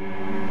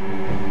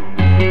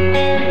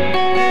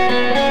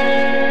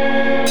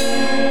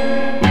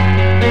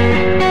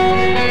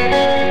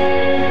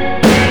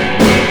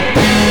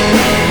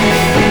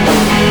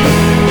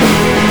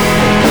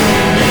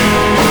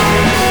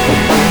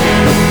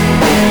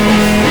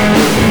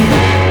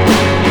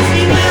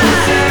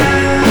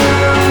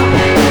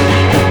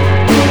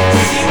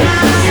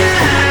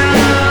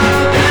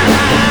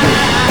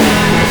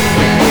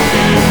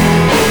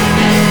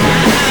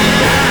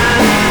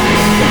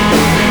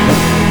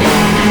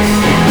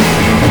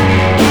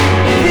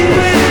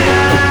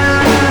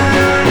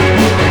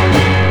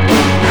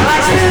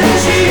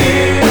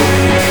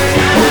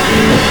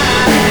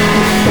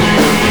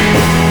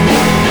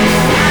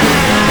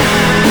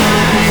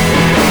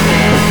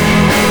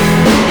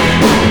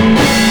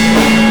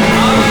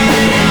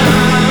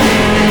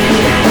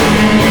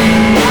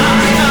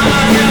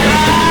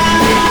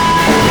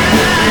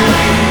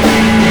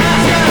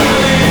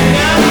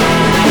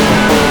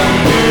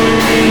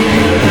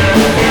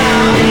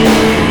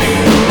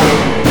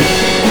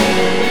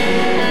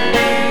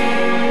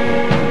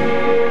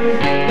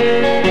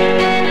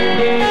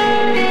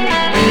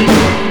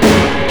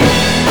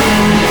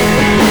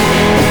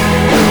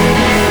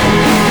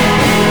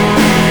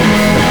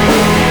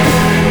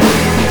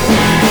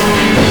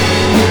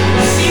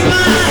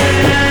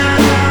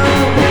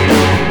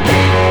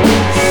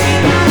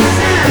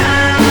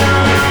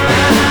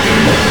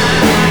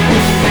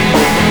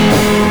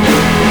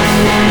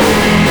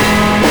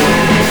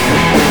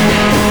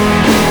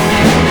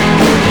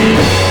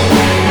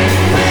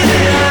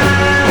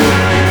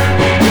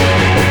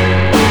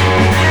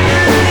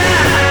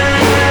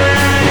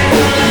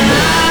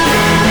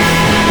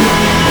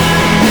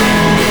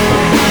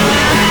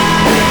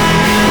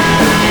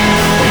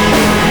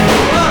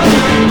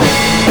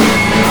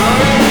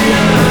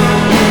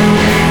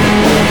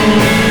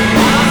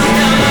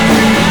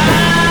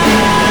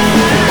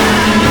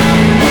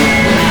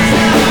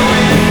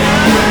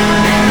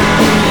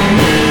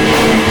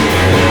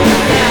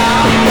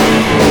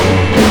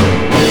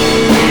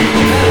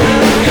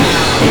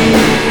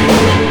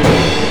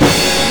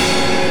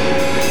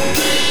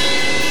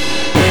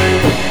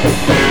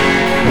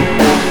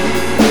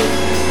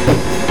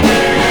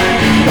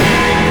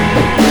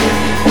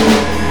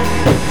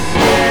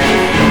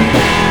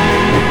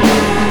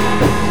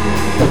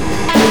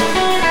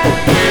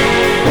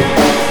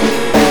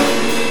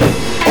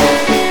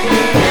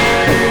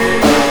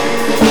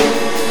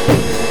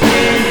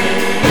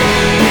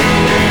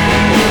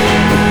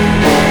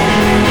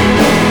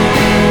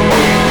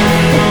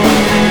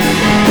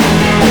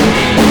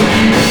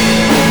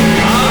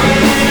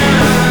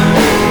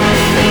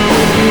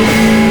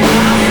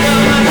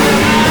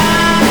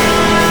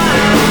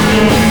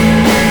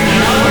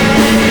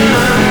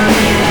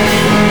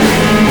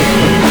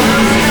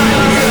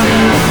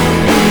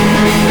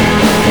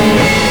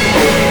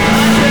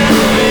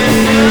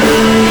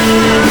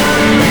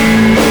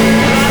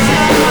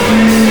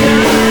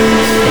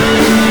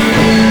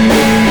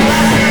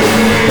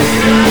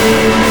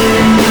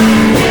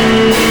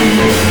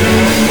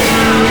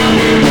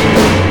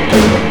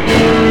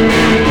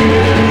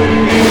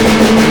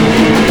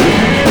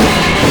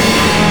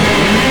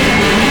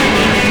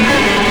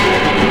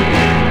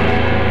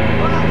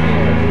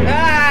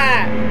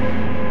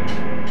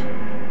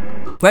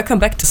 Welcome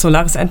back to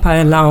Solaris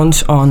Empire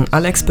Lounge on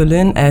Alex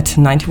Berlin at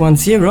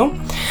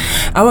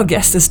 91.0. Our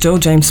guest is Joe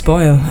James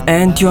Boyle,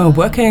 and you are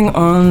working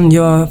on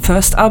your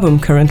first album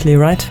currently,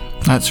 right?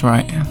 That's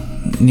right.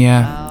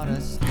 Yeah.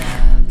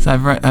 So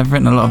I've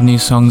written a lot of new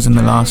songs in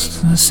the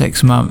last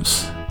 6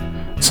 months.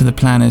 So the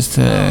plan is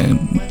to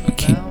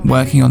keep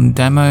working on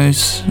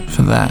demos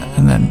for that,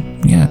 and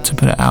then to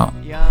put it out.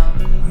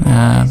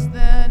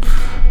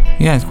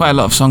 It's quite a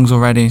lot of songs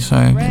already, so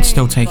it's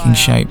still taking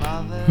shape.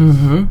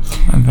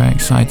 I'm very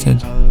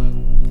excited.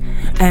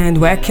 And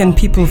where can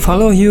people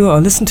follow you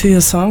or listen to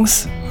your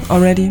songs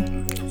already?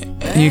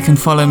 You can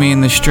follow me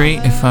in the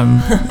street if I'm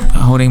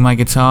holding my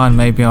guitar, and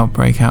maybe I'll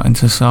break out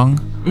into song.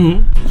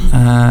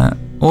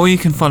 Or you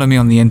can follow me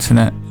on the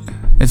internet.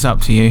 It's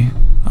up to you.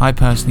 I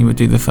personally would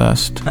do the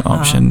first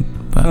option,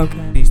 but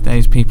these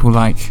days people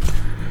like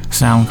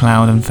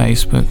SoundCloud and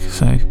Facebook,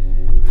 so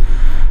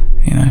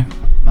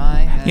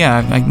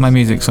my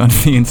music's on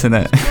the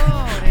internet.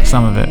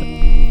 Some of it.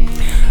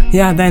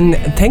 Yeah, then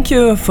thank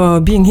you for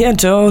being here,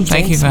 Joe.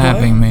 Thank you for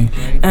having me.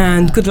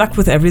 And good luck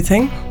with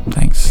everything.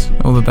 Thanks.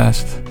 All the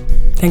best.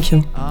 Thank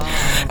you.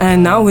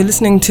 And now we're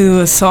listening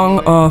to a song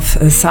of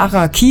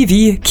Sara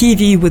Kivi,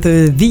 Kivi with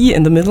a V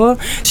in the middle.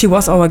 She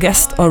was our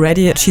guest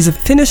already. She's a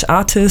Finnish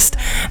artist,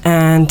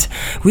 and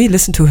we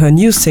listen to her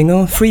new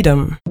single,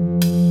 Freedom.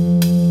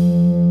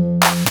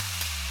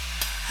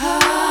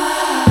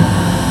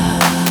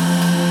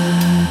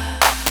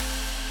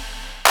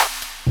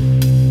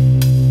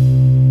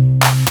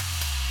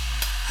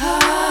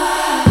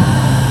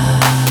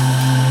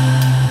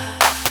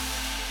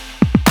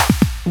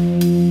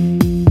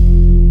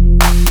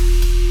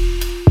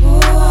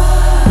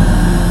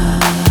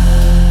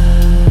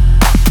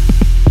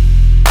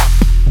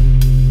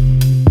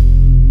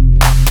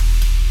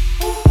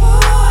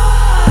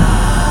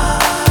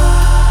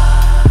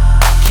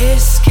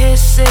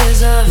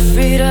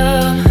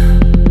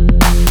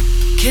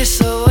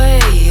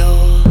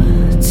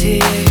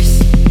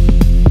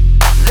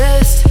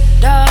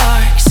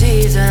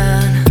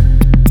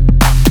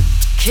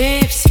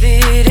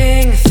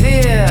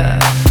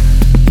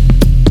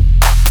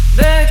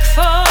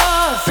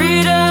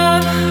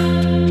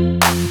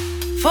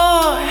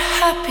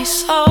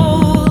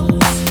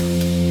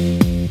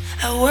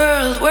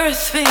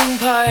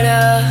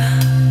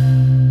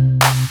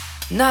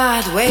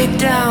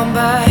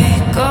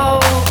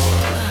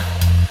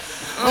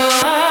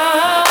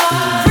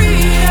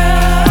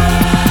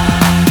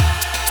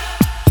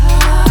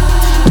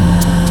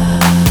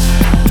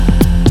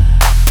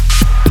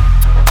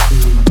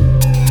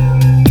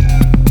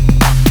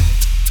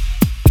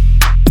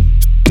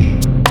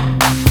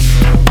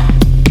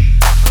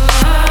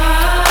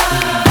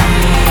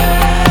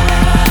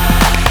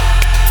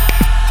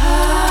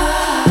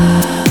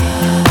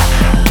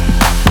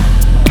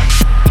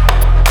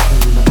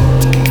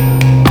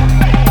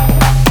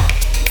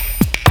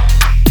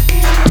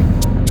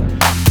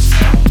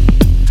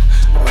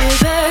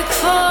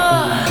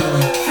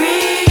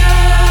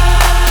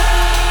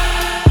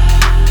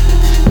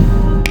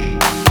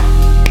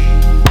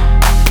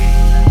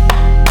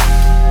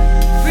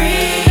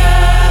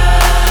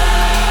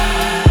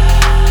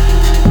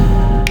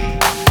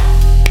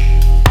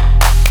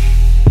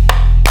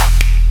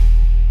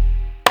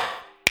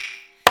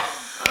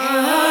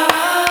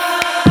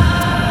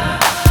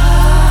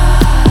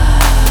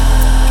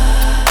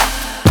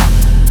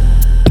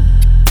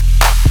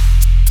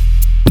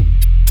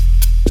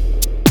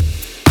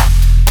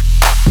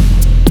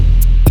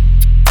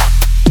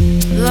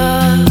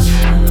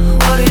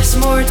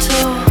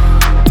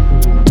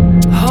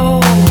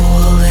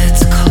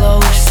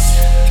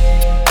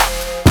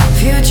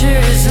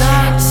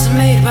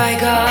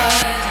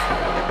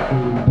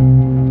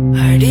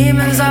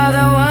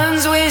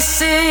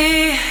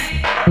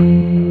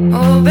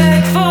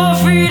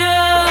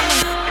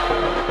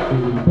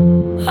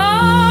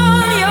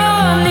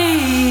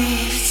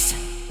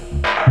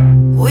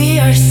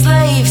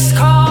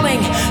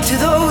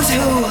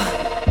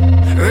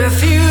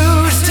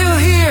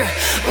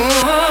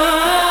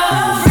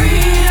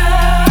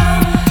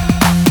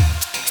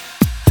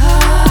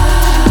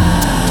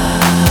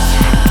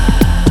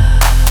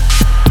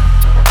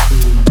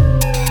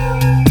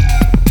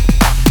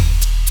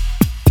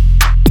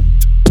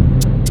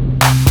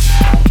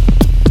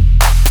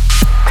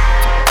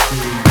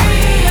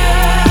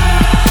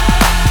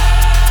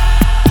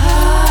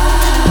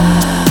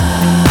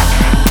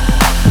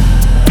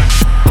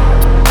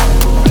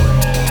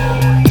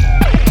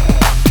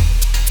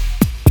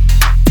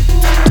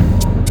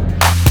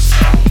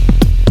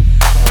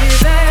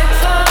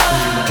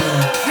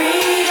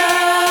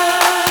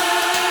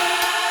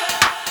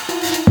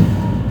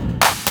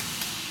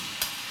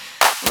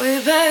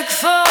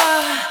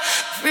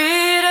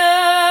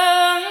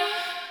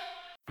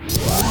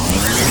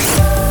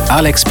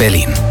 Alex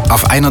Berlin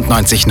auf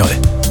 91.0.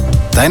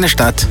 Deine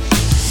Stadt,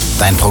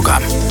 dein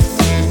Programm.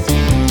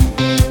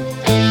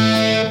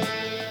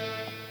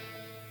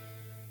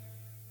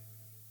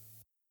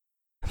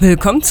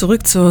 Willkommen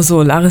zurück zur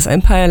Solaris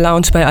Empire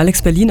Lounge bei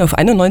Alex Berlin auf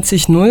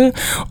 91.0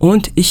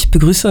 und ich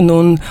begrüße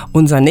nun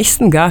unseren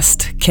nächsten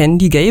Gast,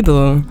 Candy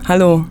Gable.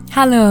 Hallo.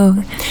 Hello.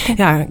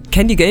 Ja,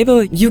 Candy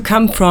Gable, you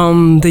come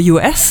from the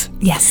US.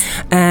 Yes.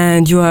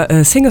 And you are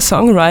a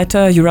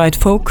singer-songwriter, you write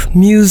folk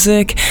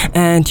music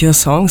and your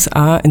songs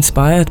are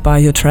inspired by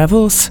your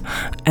travels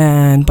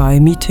and by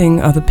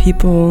meeting other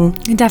people.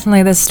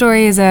 Definitely the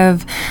stories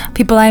of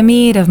people I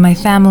meet, of my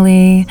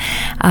family.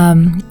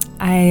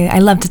 I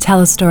love to tell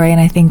a story,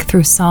 and I think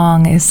through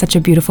song is such a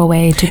beautiful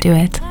way to do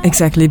it.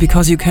 Exactly,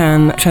 because you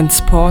can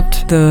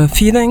transport the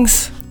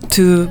feelings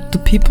to the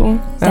people.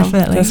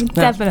 Definitely,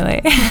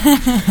 definitely.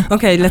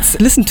 Okay, let's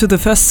listen to the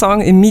first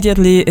song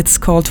immediately. It's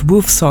called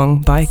Wolf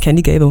Song by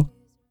Candy Gable.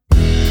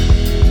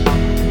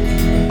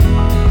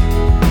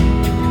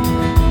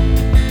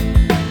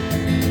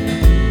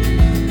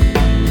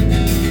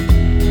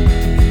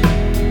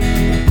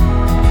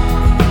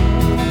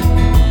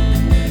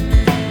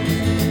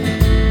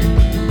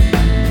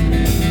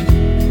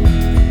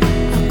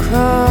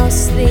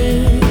 Across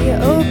the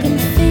open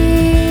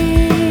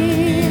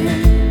fields,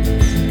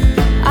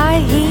 I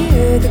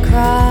hear the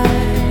cry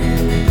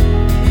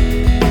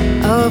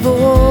of a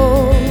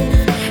wolf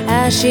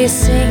as she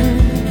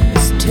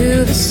sings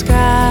to the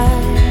sky.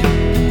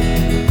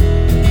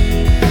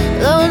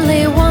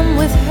 Lonely one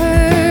with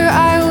her,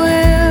 I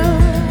will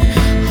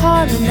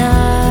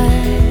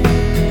harmonize,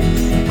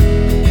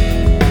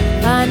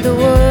 find the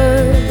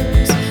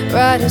words,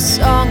 write a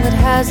song that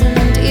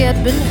hasn't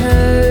yet been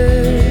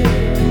heard.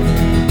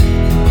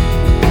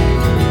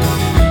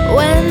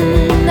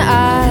 When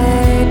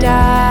I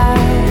die,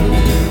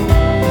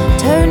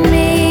 turn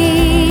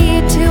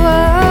me to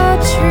a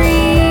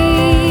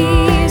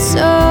tree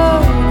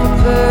so the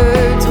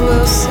birds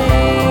will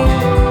sing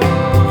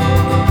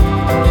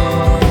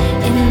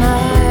in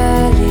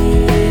my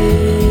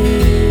leaves.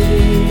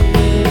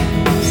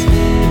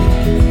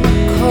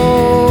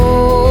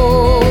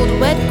 Cold,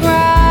 wet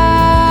ground,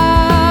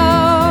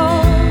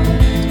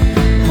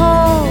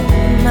 hold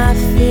my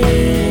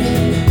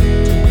feet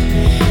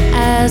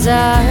as I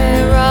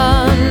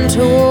run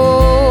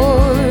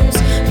towards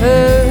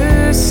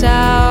her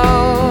sound.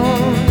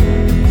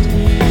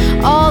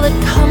 All that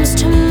comes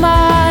to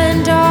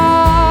mind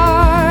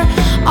are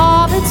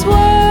all its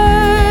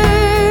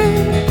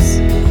words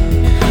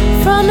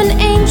from an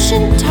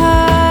ancient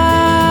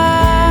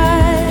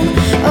time.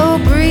 Oh,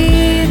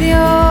 breathe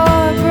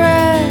your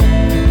breath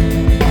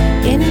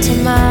into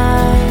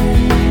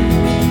mine.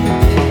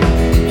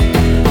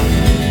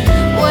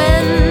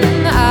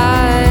 When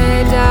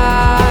I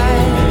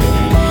die,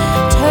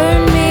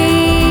 turn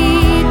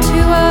me to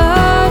a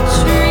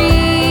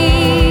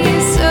tree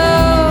so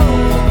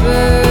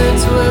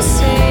birds will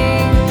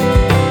sing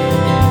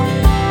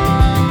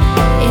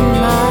in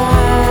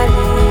my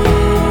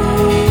leaves.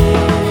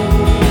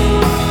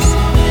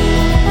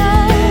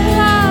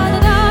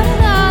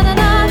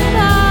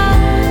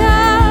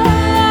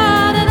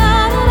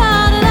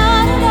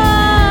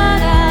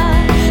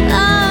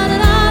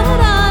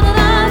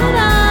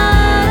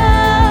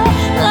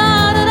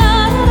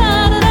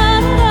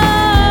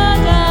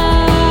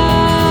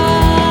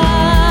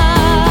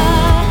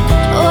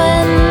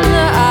 When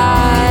I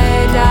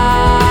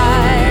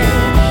die,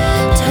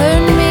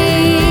 turn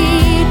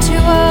me to a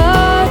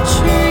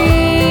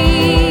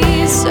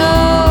tree so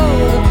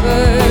the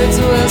birds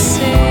will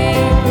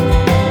sing.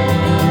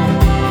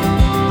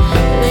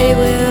 They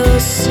will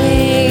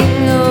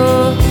sing,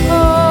 oh,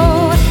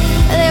 oh,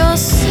 they will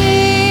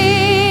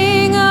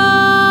sing,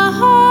 oh,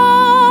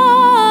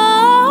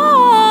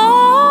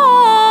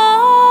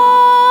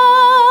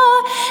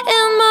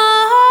 in my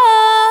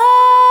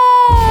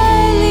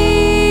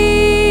leaves.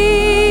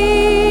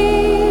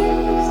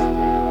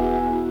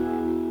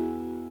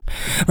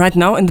 Right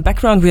now in the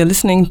background we are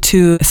listening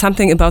to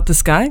Something About the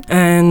Sky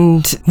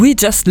and we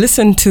just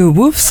listened to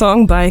Wolf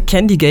Song by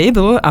Candy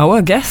Gable,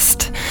 our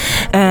guest.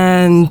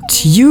 And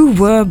you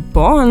were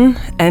born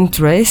and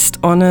raised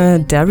on a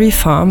dairy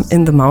farm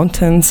in the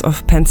mountains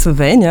of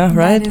Pennsylvania,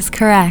 right? That is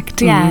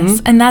correct,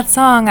 yes. And that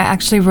song I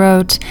actually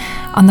wrote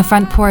on the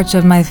front porch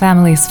of my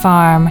family's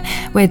farm,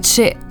 which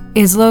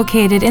is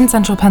located in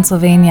central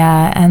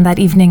Pennsylvania. And that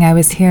evening I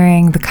was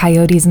hearing the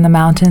coyotes in the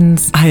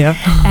mountains. Ah, yeah.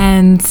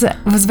 And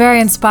was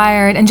very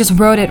inspired and just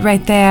wrote it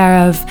right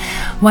there of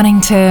wanting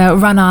to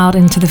run out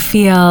into the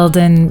field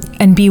and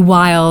be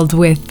wild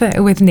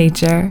with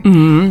nature.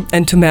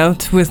 And to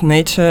melt with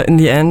nature in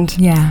the end.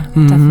 Yeah,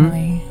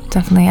 definitely.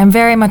 Definitely. I'm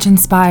very much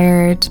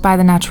inspired by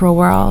the natural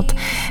world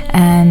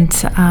and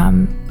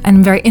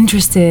I'm very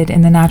interested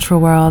in the natural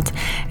world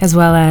as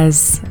well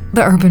as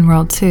the urban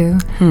world too.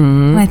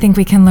 And I think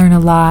we can learn a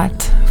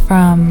lot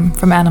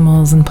from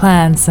animals and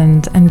plants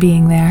and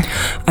being there.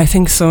 I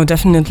think so,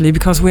 definitely,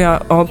 because we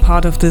are all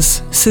part of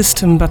this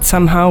system, but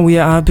somehow we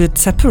are a bit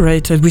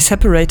separated. We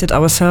separated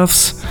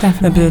ourselves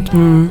Definitely. a bit.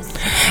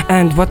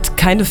 And what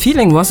kind of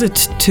feeling was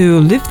it to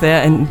live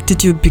there? And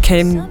did you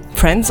become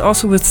friends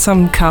also with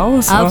some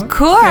cows? Of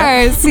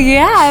course,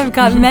 yeah. I've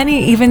got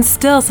many. Even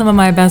still, some of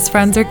my best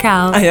friends are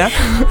cows. Yeah.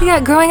 Yeah,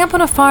 growing up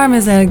on a farm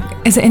is an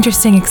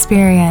interesting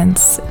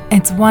experience.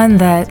 It's one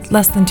that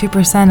less than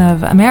 2%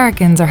 of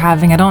Americans are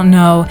having. I don't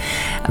know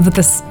what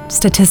the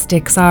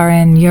statistics are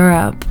in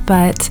Europe,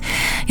 but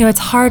it's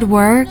hard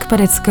work,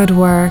 but it's good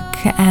work.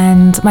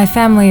 And my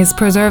family is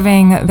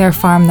preserving their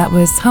farm that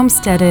was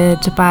homesteaded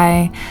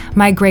by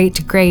my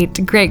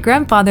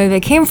great-great-great-grandfather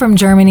that came from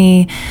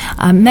Germany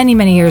many,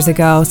 many years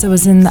ago. So it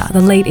was in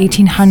the late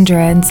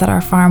 1800s that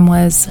our farm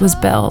was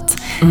built.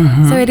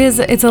 Mm-hmm. So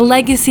it's a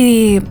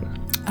legacy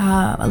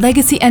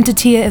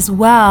entity as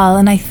well,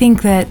 and I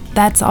think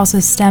that also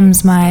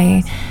stems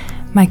my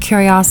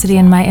curiosity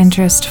and my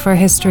interest for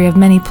history of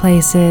many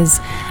places,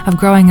 of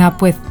growing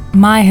up with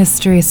my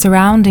history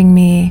surrounding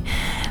me,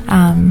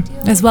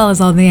 as well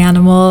as all the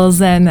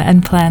animals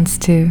and plants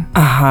too.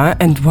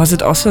 And was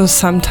it also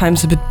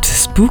sometimes a bit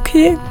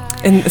spooky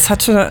in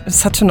such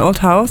an old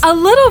house? A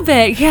little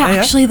bit, yeah.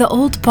 Actually, the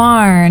old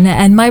barn,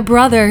 and my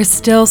brother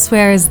still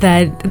swears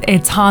that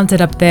it's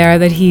haunted up there,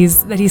 that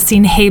he's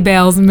seen hay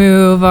bales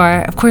move,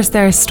 or of course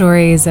there are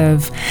stories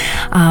of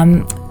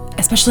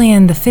especially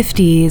in the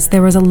 50s,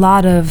 there was a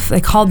lot of, they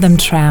called them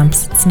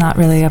tramps. It's not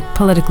really a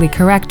politically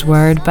correct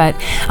word, but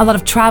a lot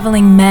of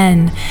traveling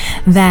men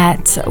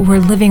that were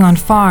living on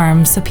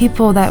farms. So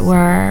people that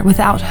were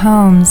without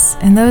homes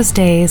in those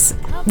days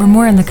were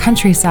more in the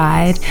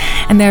countryside.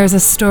 And there's a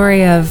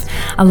story of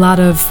a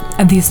lot of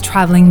these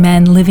traveling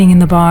men living in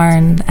the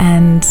barn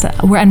and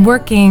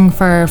working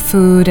for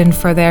food and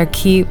for their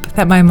keep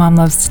that my mom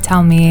loves to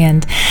tell me.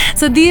 And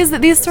so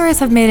these stories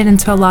have made it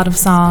into a lot of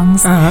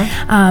songs.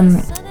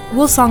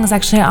 Woolsong is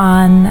actually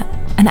on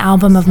an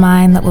album of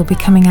mine that will be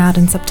coming out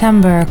in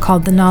September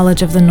called The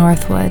Knowledge of the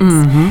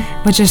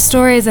Northwoods, which are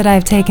stories that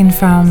I've taken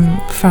from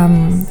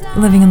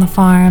living on the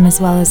farm as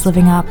well as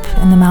living up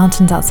in the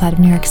mountains outside of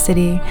New York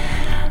City.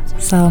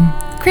 So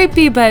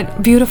creepy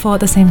but beautiful at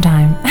the same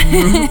time.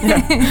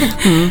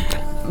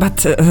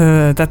 But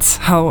that's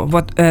how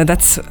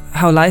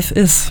life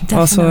is. Definitely.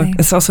 Also,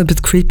 it's also a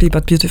bit creepy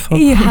but beautiful.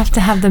 You have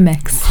to have the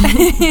mix.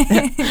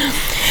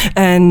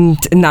 And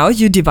now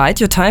you divide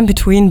your time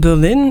between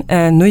Berlin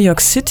and New York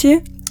City.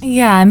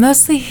 Yeah, I'm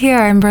mostly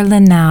here in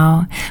Berlin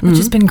now, which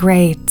has been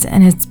great,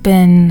 and it's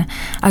been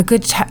a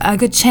good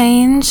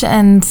change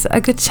and a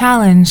good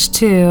challenge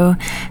too.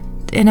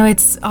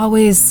 It's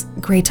always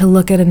great to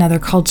look at another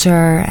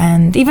culture,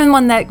 and even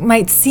one that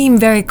might seem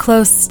very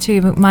close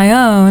to my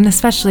own,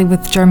 especially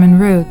with German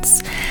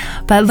roots.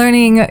 But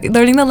learning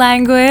the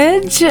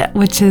language,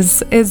 which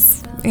is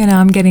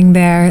I'm getting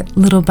there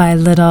little by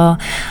little.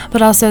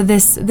 But also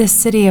this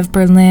city of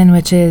Berlin,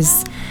 which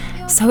is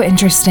so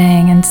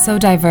interesting and so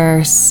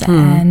diverse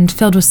and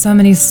filled with so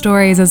many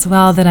stories as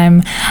well that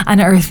I'm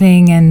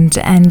unearthing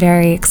and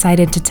very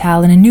excited to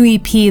tell, and a new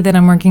EP that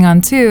I'm working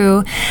on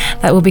too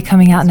that will be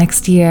coming out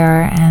next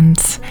year. And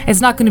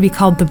it's not going to be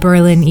called the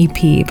Berlin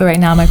EP, but right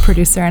now my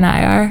producer and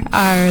I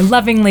are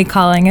lovingly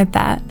calling it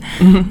that.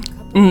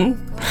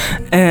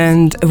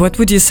 And what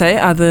would you say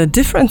are the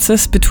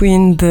differences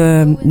between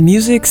the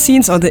music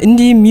scenes or the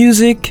indie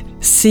music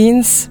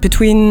scenes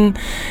between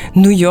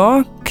New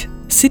York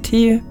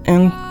City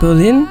and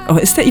Berlin? Or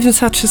is there even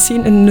such a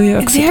scene in New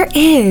York City? There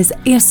is.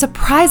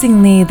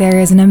 Surprisingly, there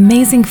is an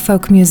amazing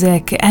folk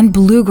music and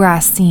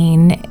bluegrass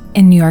scene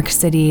in New York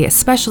City,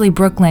 especially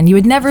Brooklyn. You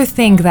would never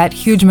think that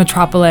huge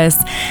metropolis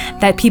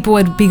that people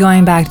would be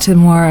going back to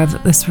more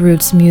of this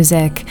roots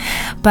music.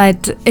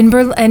 But in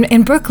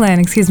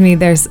Brooklyn,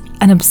 there's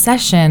an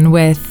obsession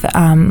with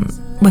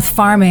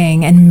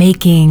farming and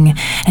making,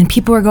 and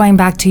people are going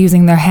back to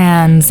using their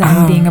hands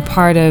and being a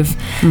part of,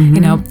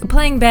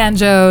 playing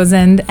banjos,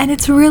 and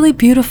it's really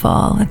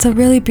beautiful. It's a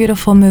really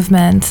beautiful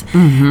movement.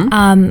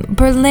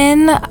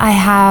 Berlin, I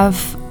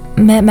have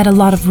met a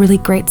lot of really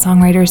great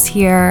songwriters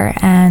here,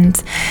 and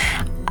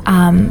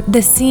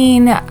the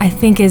scene, I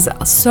think, is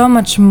so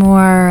much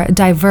more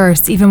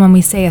diverse. Even when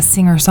we say a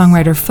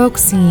singer-songwriter folk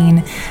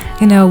scene,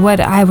 what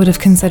I would have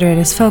considered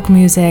as folk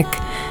music,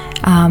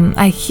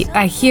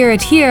 I hear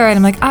it here and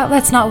I'm like,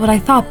 that's not what I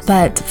thought.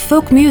 But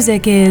folk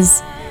music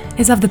is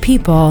of the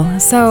people.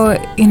 So,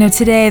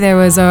 today there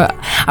was a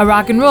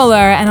rock and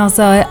roller and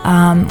also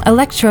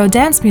electro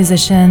dance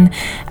musician,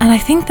 and I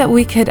think that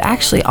we could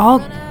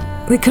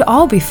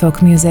all be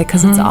folk music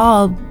because it's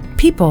all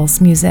people's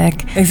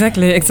music.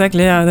 Exactly.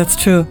 Yeah, that's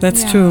true.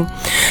 True.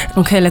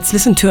 Okay, let's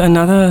listen to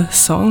another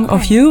song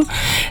of you.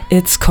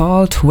 It's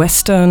called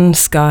Western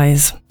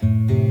Skies.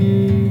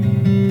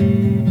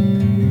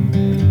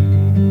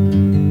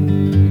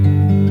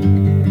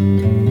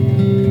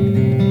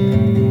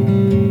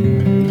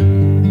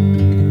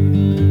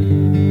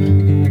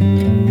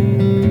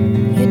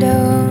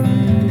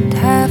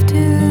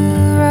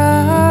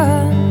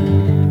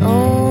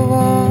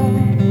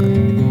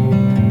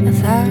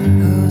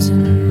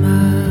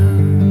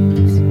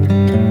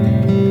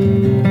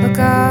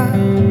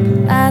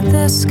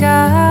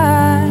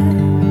 Sky,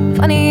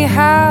 funny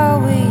how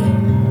we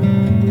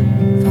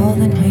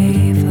fall and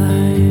we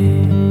fly.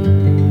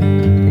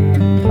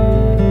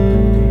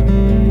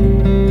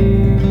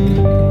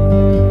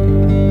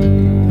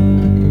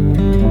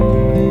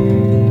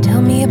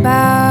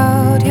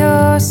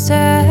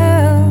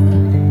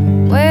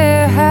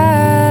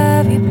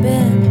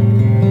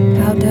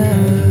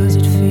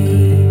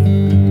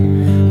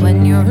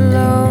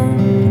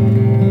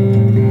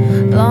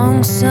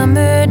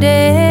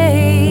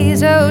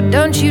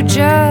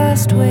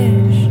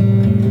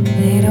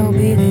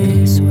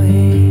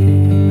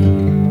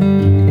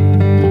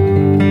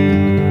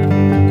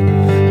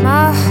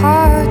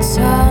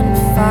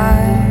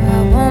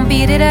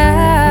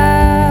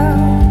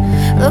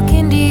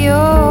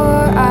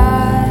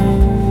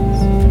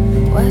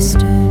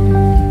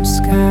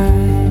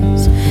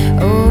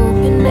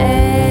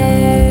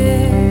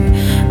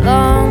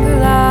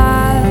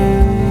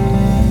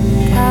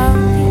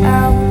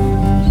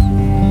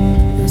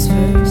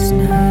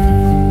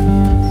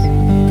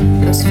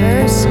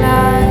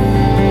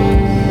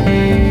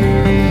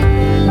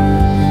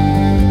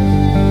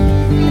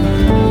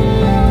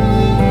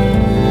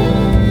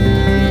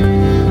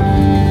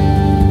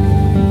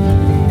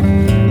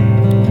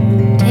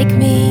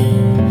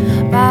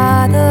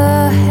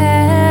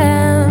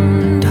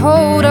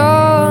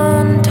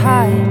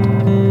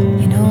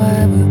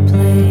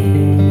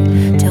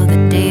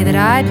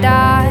 I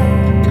die.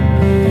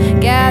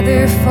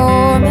 Gather,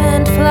 form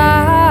and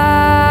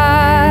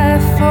fly,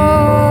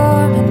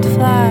 form and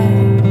fly.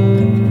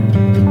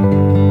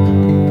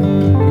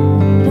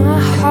 My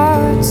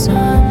heart's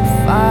on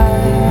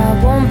fire, I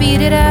won't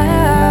beat it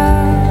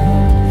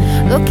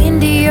out. Look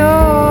into your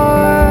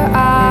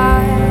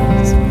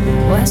eyes,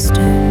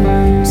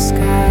 western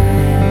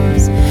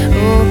skies,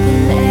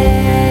 open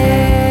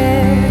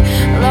air,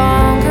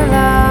 longer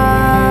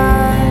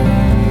light.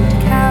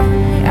 Count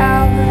the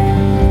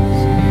hours,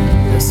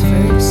 those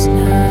first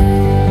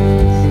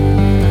nights,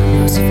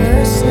 those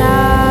first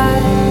nights.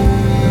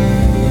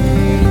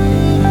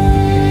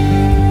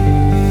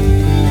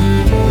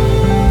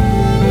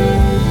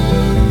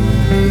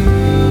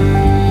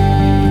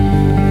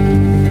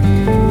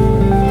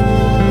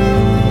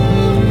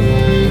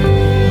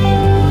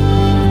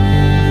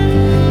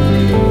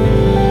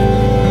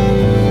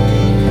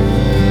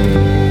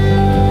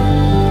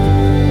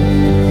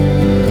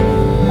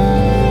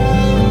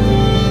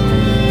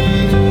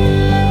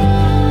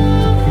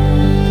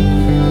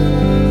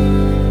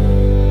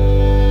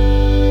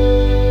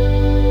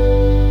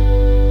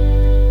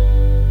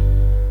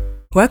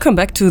 Welcome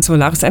back to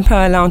Solaris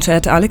Empire Lounge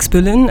at Alex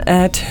Berlin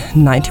at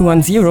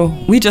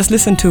 91.0. We just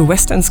listened to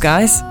Western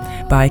Skies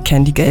by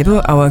Candy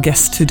Gable, our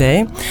guest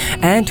today.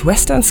 And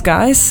Western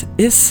Skies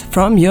is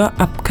from your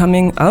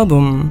upcoming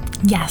album.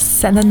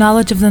 Yes, and The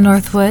Knowledge of the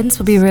North Woods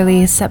will be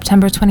released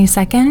September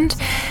 22nd.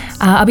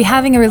 I'll be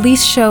having a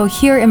release show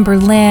here in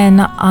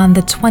Berlin on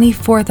the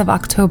 24th of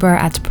October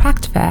at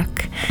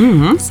Prachtwerk.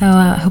 So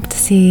I hope to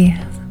see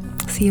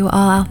you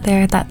all out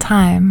there at that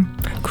time.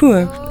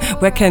 Cool.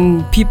 Where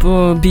can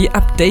people be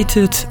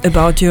updated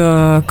about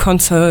your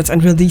concerts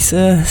and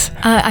releases?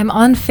 I'm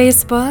on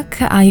Facebook.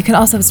 You can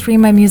also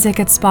stream my music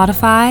at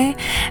Spotify.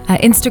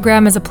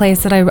 Instagram is a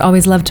place that I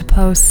always love to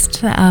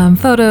post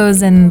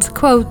photos and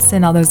quotes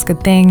and all those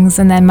good things.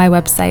 And then my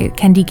website,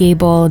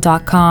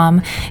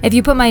 kendygable.com. If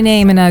you put my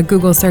name in a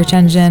Google search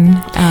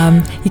engine,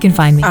 you can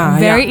find me.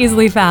 Very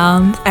easily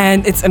found.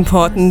 And it's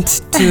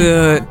important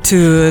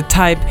to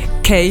type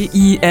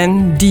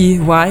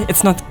Kendy.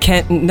 It's not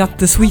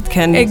the sweet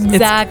candy.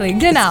 Exactly.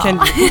 Genau.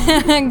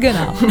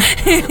 Genau.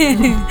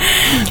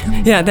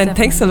 Yeah, then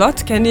thanks a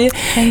lot, Candy.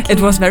 Thank you.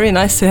 It was very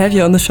nice to have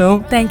you on the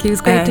show. Thank you.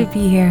 It's great to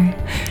be here.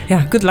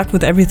 Yeah, good luck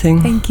with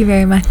everything. Thank you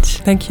very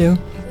much. Thank you.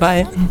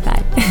 Bye.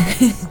 Bye.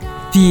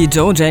 Wie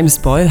Joe James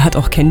Boyle hat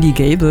auch Candy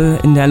Gable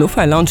in der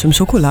Lo-Fi Lounge im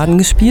Schokoladen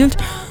gespielt.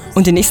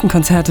 Und die nächsten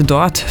Konzerte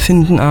dort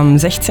finden am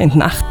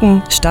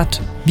 16.08.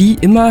 statt. Wie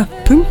immer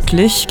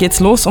pünktlich geht's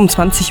los um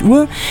 20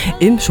 Uhr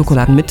im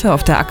Schokoladenmitte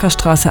auf der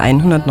Ackerstraße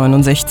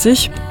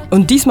 169.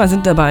 Und diesmal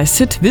sind dabei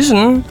Sid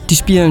Vision, die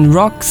spielen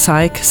Rock,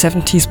 Psych,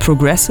 70s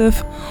Progressive.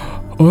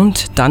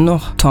 Und dann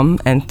noch Tom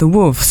and the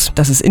Wolves,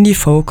 das ist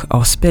Indie-Folk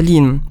aus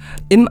Berlin.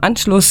 Im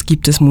Anschluss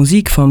gibt es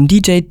Musik vom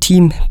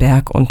DJ-Team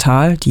Berg und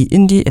Tal, die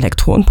Indie,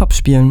 Elektro und Pop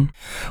spielen.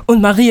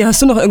 Und Marie,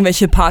 hast du noch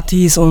irgendwelche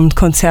Partys und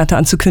Konzerte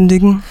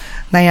anzukündigen?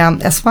 Naja,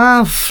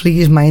 erstmal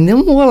fliege ich mal in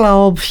den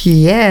Urlaub,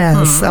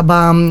 yes.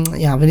 Aber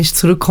ja, wenn ich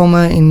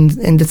zurückkomme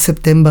Ende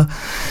September,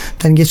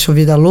 dann geht's schon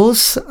wieder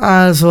los.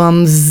 Also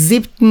am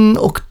 7.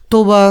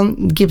 Oktober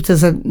gibt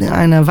es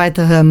eine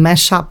weitere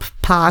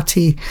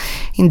Mashup-Party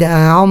in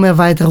der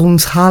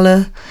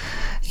Raumerweiterungshalle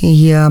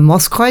hier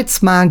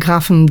Moskreuz,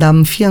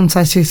 Markgrafendamm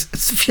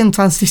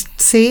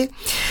 24C.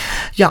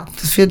 Ja,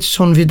 das wird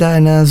schon wieder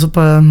eine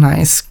super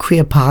nice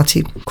Queer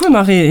Party. Cool,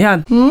 Marie,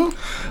 ja.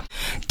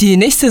 Die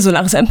nächste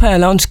Solaris Empire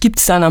Lounge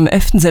gibt's dann am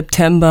 11.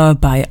 September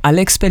bei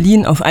Alex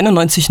Berlin auf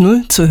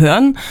 91.0 zu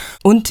hören.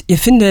 Und ihr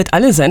findet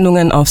alle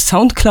Sendungen auf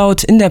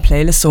Soundcloud in der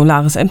Playlist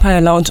Solaris Empire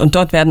Lounge und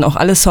dort werden auch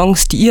alle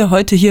Songs, die ihr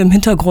heute hier im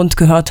Hintergrund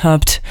gehört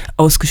habt,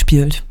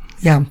 ausgespielt.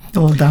 Ja,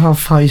 darauf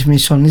freue ich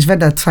mich schon. Ich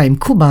werde zwar in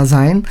Kuba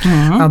sein,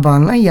 aber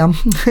naja,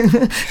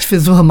 ich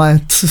versuche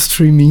mal zu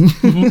streaming.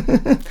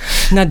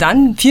 Na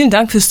dann, vielen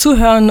Dank fürs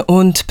Zuhören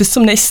und bis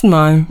zum nächsten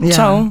Mal. Ja.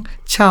 Ciao.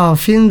 Ciao,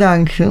 vielen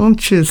Dank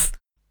und tschüss.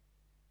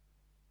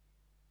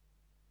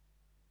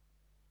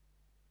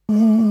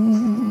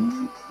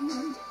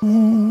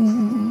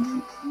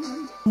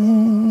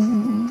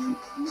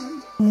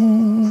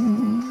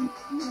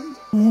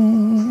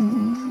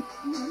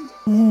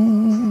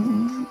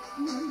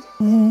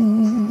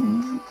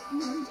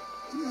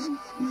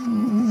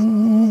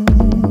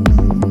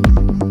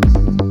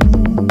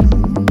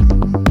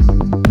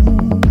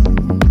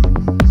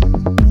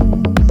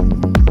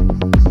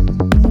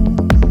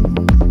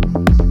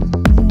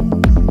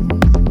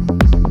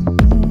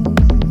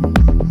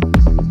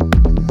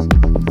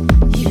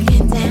 You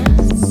can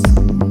dance.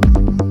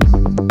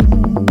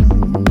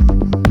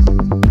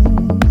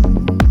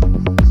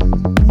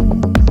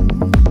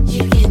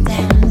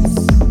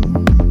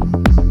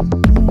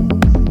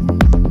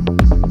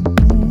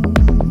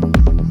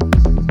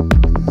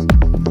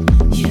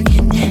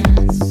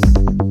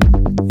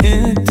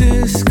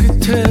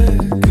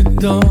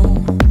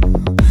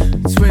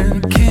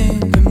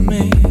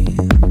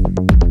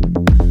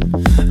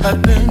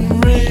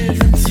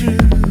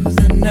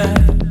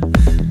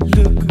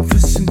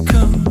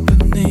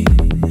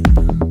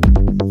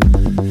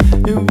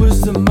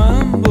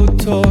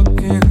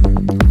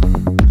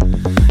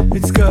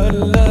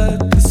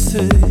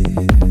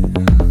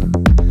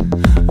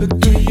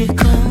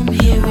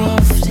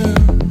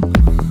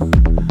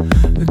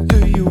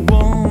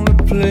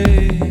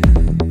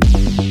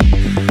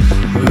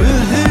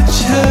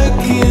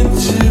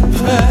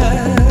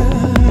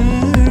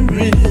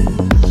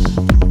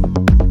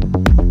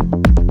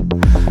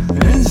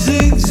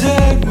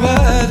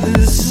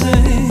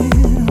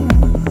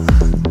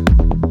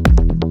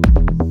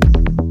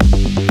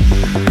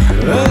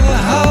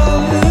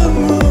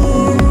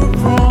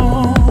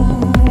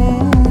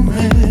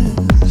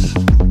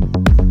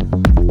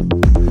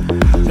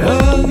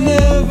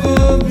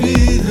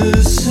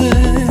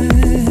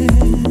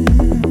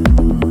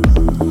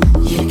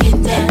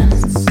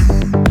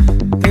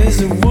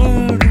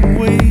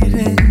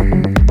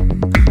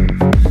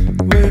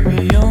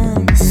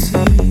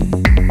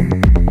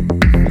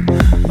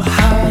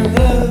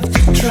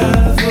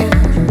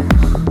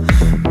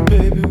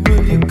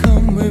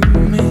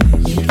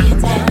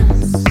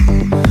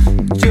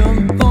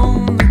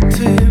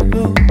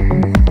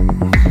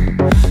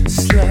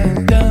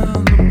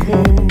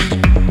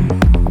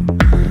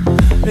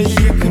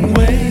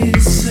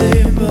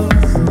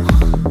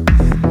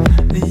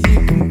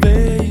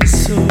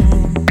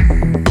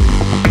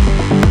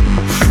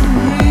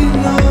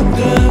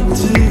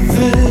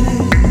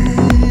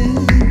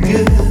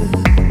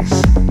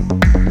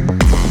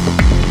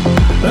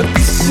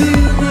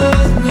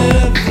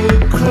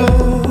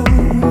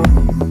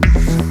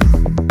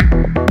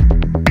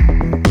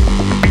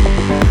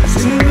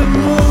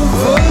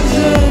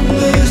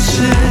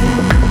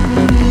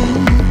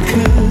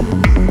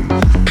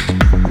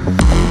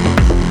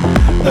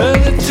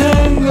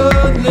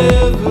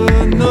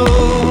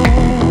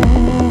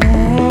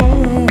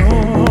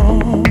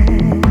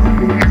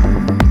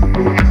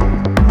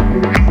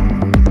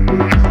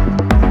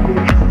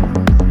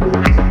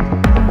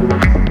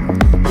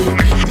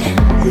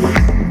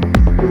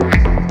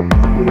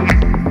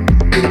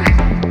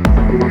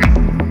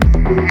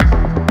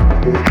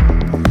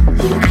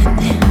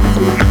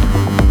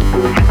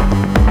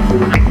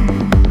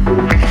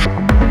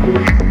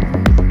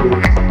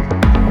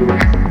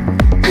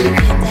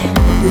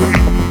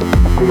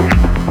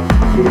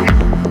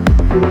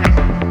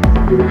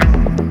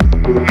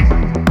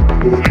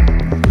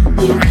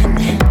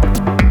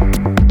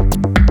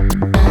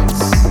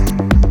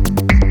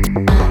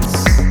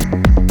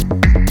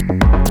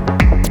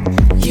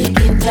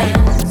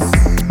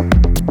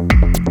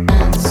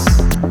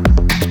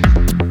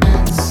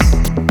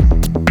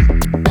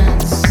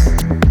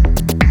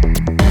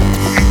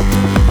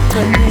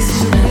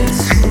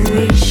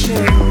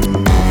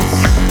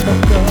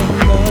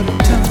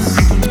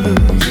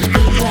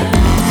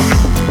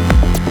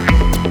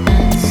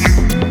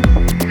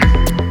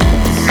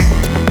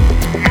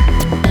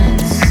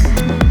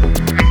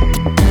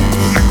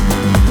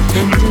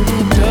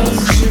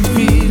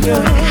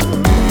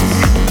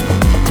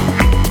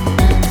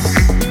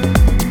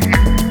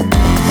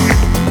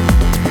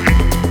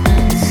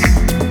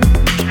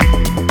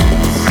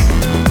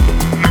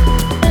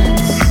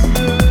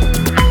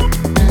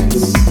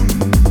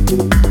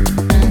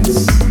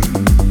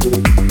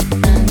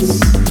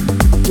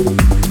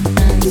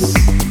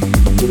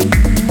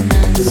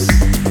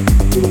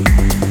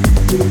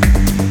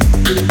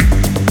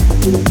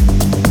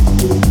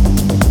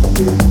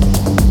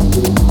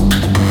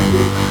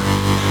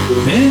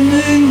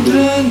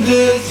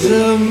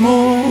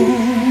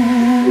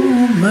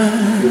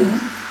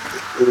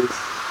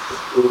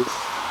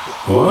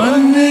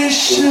 One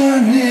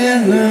nation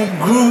in a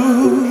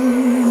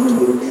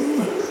groove.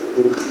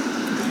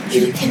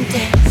 You can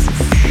dance.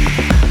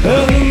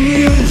 The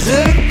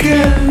music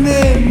and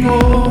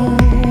emotion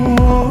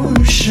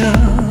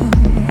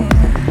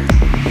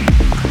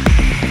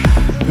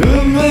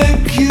will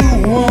make you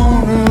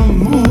wanna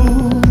move.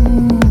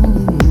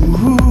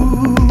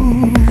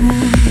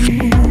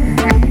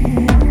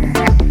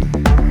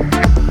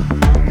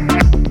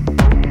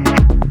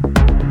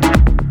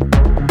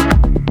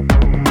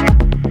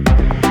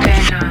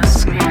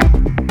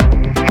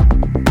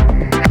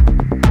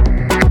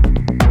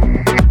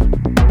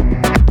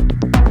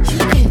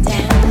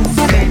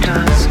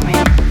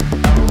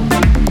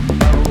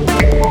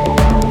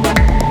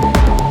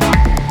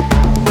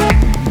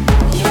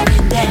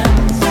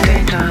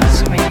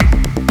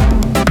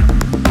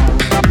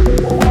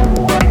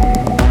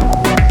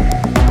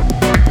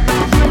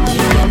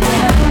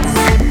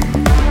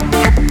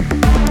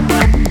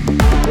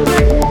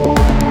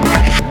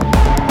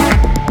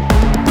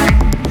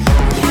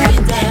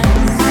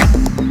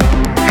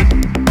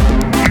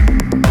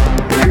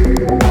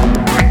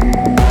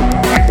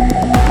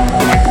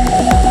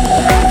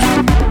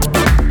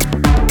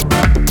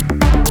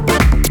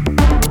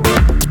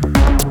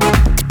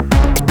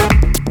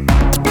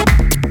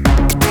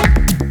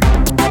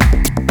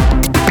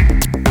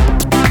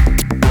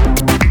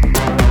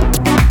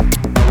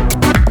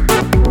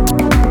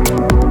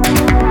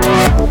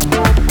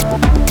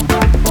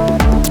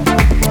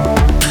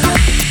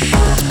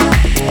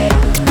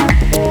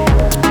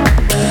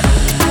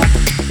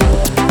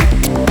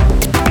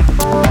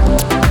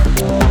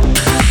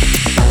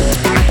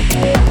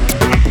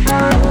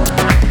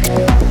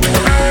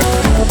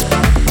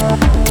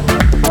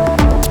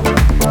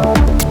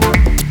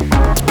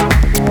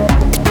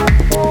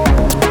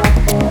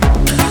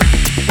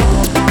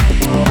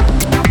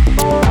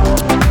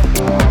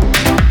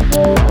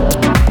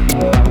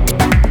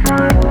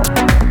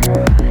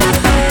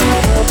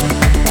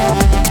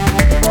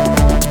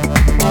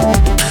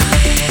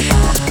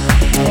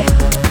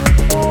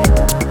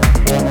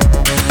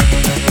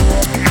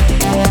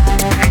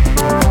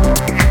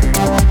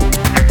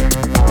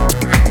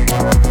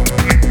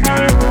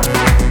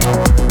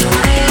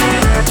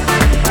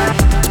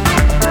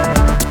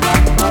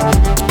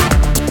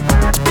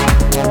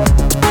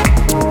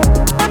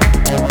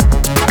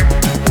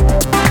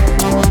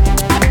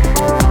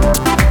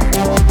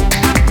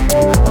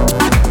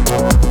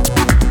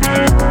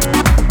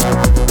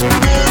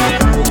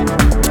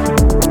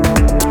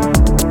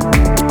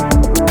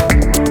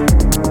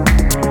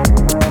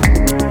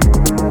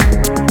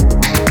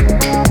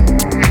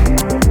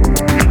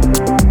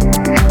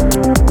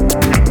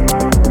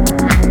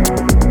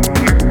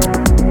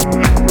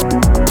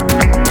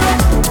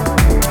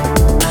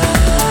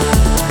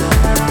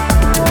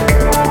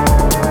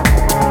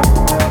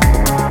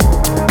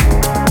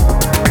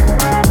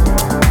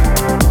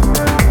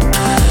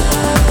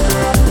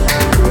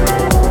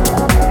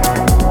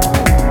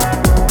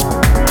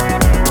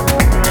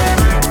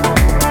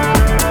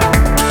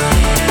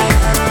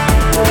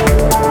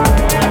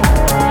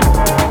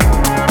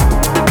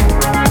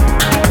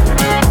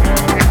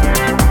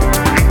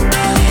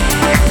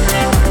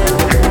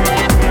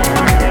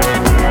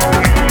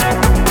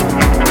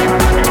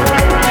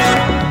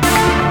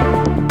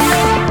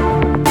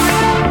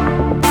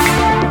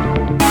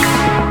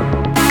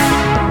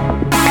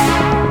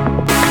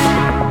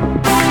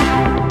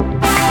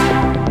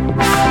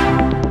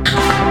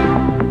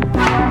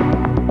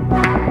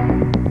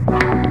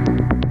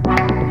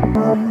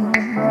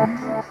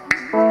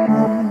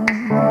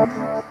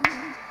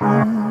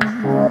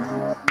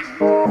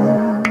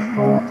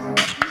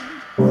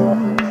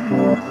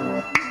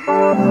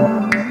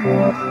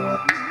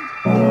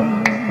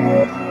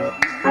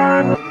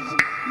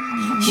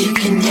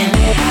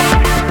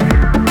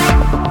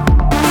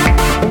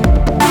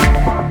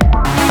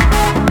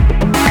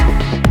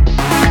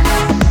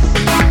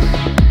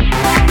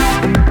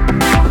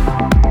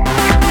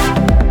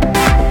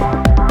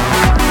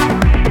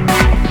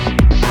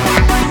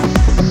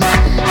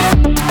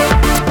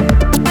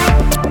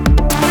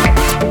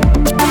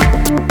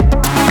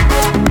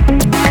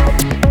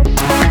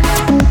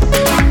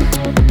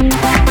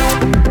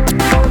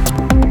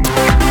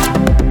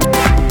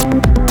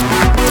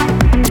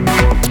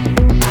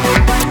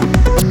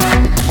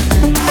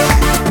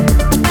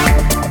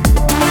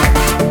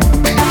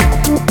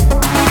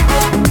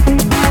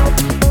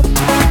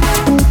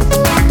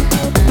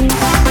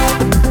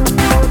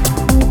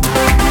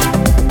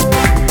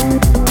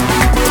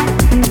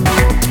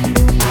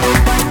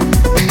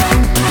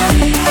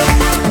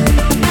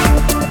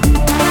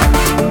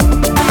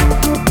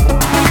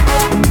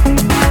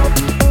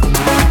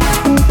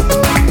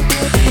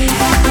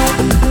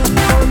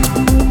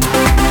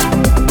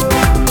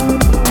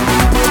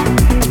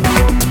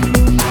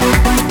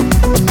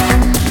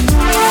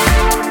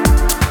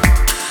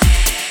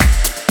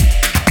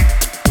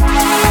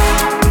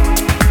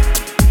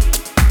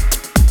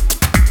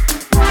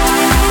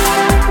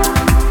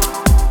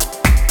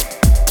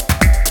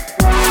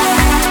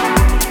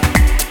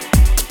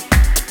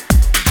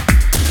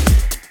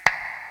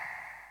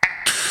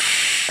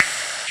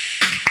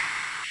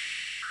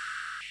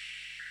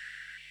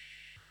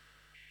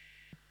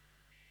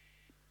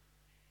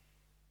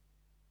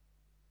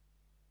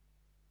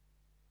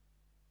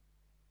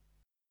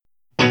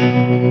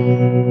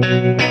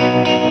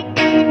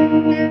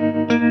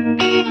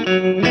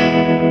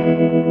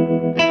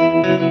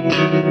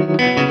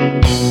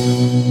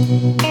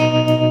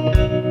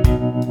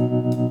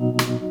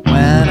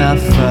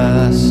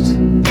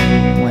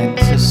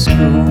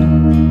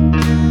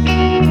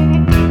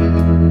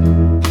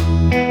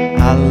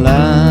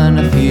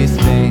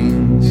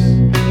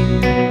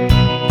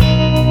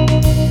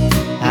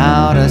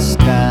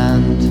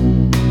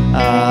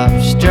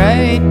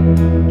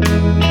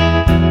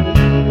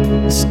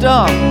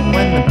 stop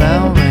when the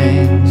bell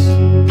rings.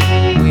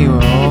 We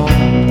were all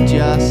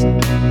just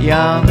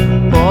young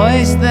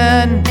boys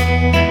then,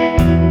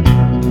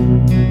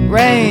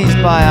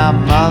 raised by our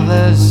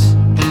mothers.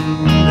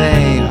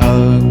 They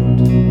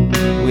hoped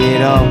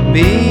we'd all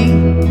be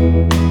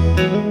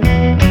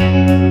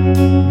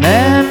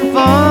men for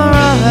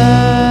others.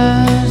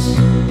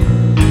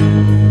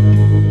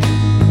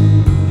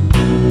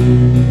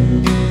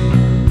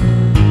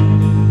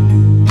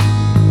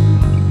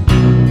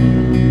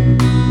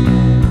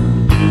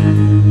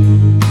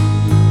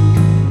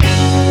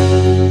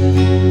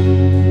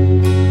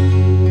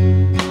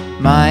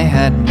 My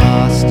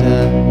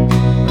headmaster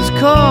was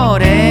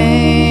called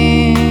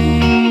Adrian,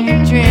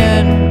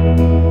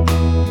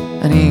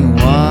 and he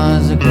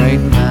was a great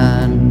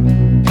man.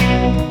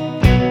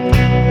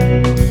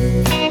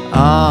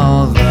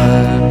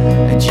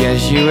 Although a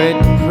Jesuit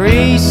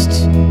priest,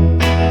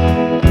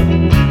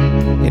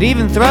 he'd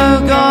even throw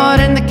God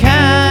in the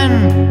can,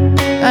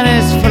 and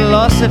his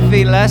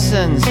philosophy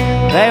lessons,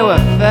 they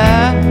were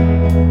fair.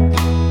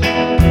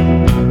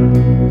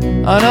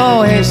 On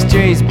all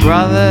history's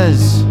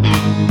brothers,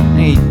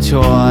 he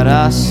taught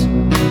us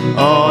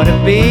all to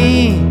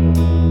be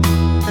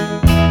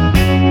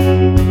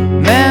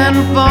men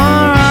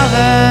for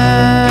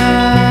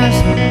others,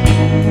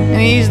 and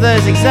he used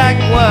those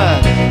exact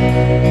words.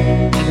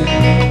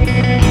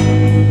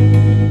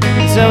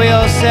 So we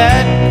all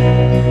said,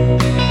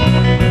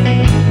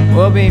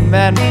 we'll be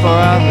men for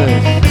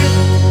others.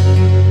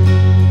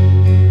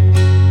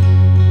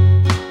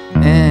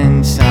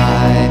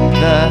 Inside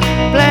the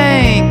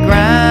playground,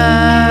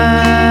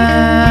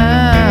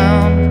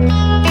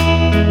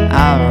 I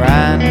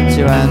ran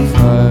to and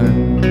fro,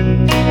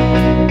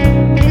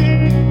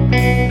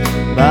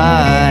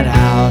 but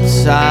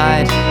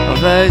outside of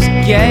those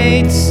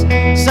gates,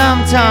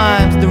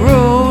 sometimes the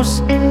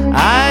rules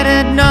I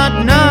did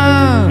not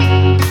know,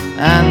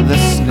 and the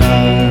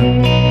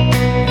snow,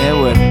 it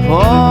would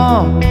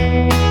pour,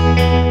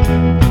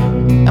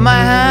 and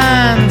my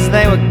hands,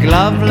 they were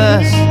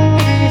gloveless.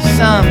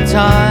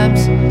 Sometimes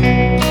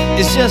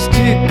it's just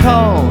too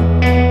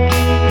cold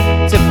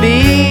to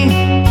be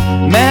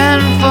men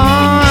for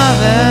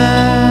others.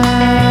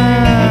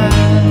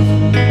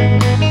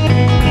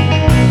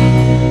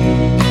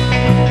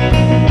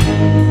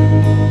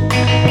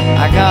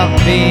 I can't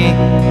be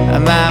a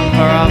man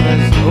for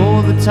others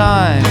all the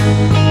time.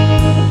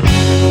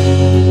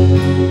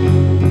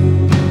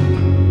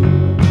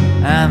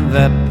 And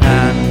the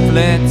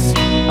pamphlets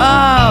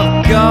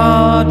of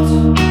God,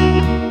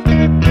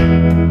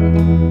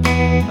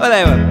 well,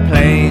 they were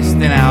placed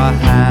in our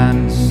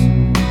hands,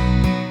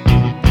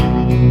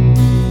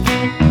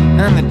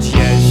 and the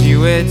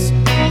Jesuits,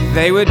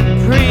 they would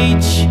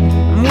preach,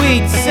 and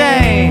we'd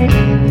say,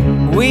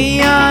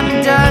 we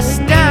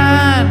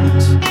understand,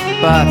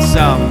 but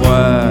some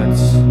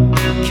words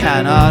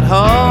cannot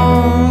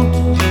hold.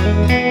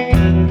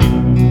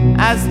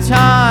 As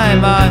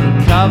time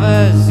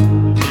uncovers,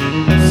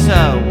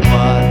 so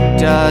what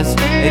does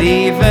it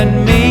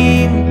even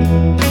mean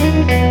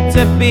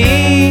to be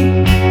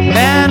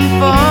men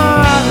for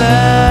others?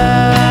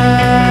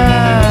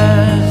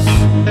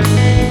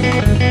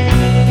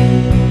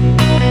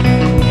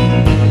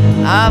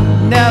 I've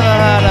never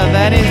heard of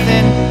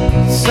anything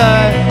so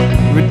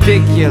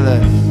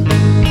ridiculous.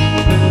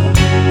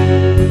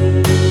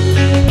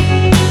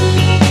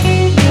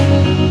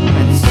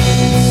 It's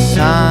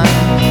sun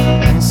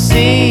and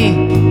sea,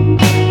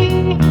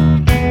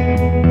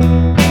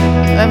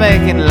 they're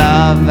making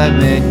love at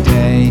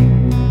midday.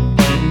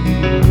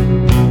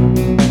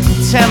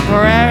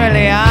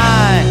 Temporarily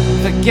I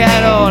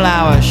forget all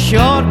our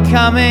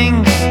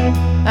shortcomings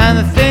and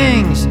the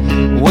things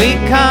we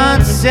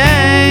can't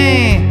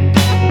say.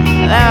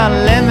 There are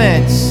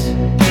limits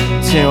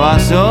to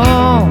us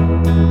all,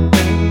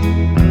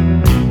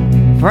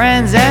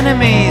 friends,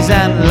 enemies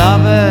and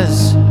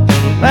lovers,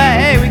 but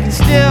hey, we can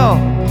still,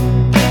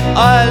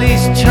 or at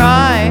least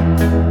try,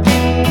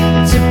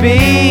 to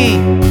be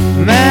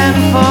men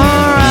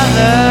for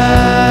others.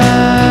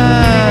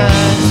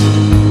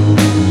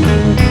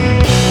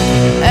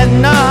 There's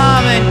no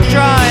harm in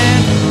trying.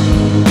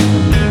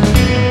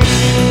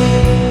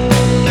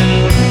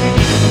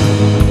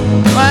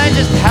 Why don't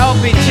just help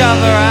each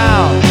other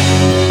out?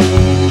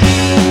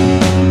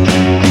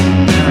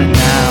 And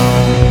now,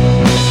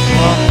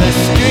 walk the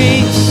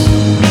streets,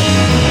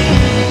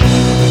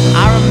 I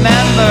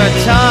remember a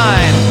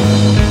time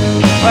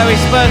where we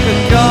spoke of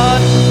God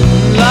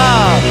and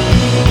love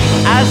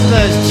as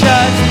those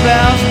church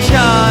bells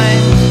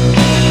chimed.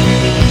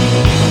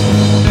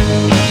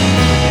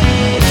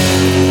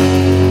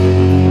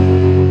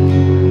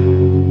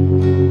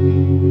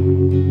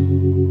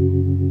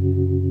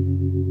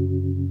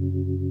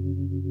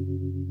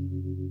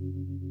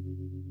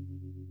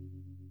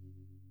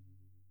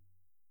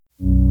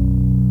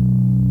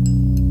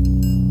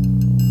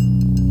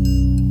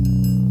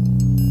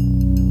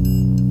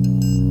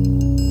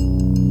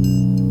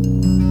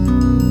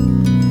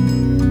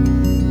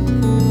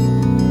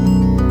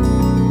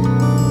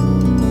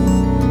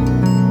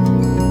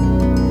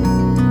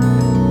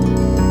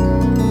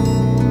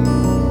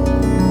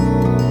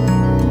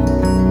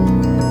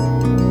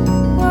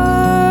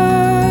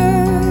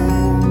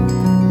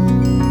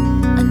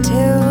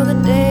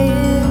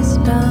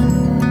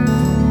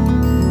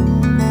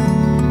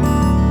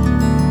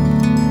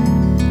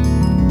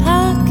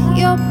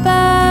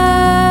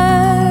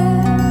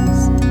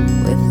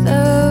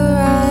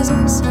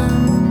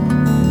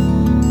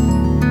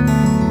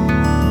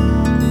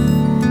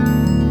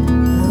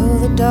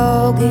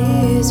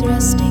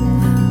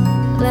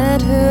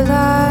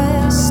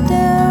 lie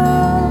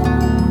still.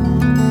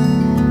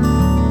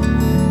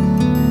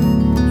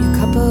 Your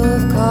cup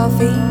of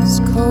coffee's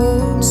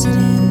cold,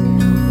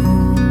 sitting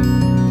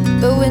on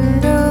the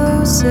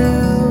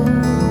windowsill.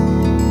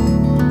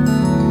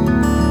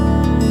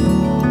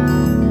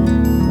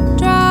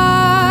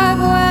 Drive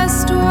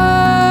westward,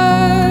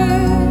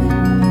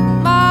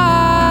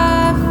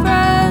 my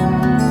friend.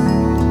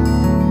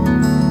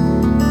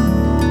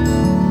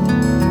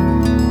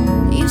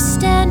 You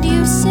stand,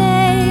 you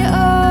say,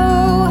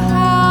 oh,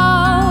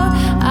 how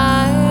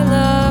I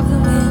love the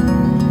wind.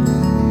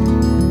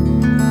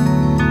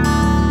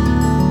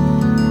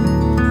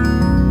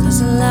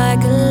 'Cause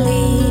like a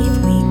leaf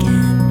we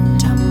can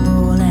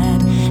tumble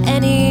at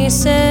any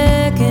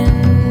second.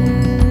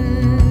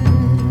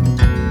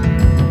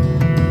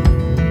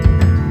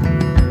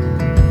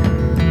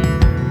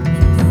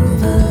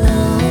 Move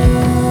along,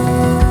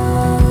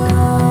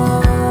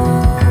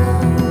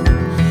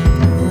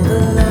 move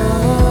along.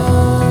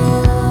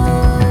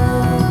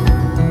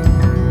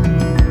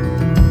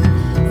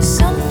 There's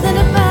something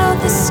about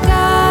the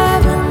sky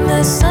when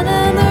the sun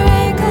and the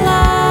rain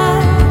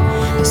collide.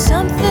 There's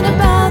something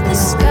about the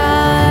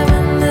sky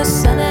when the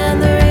sun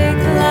and the rain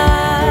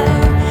collide.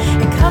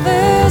 It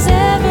covers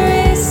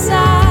every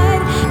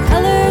side,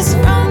 colors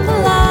from the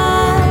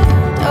light.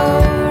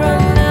 Oh,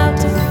 run out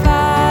to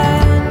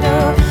find,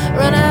 oh,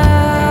 run out.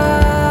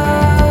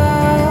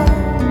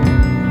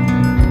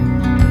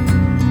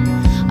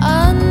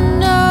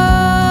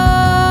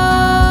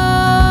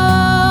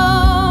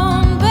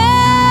 Unknown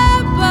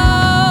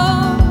barebone.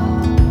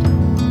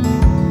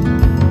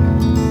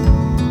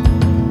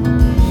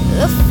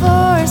 The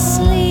forest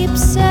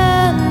sleeps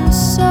and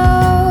so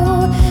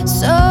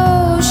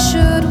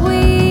should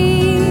we.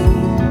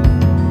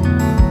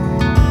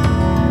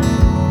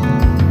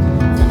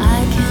 I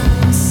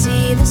can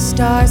see the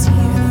stars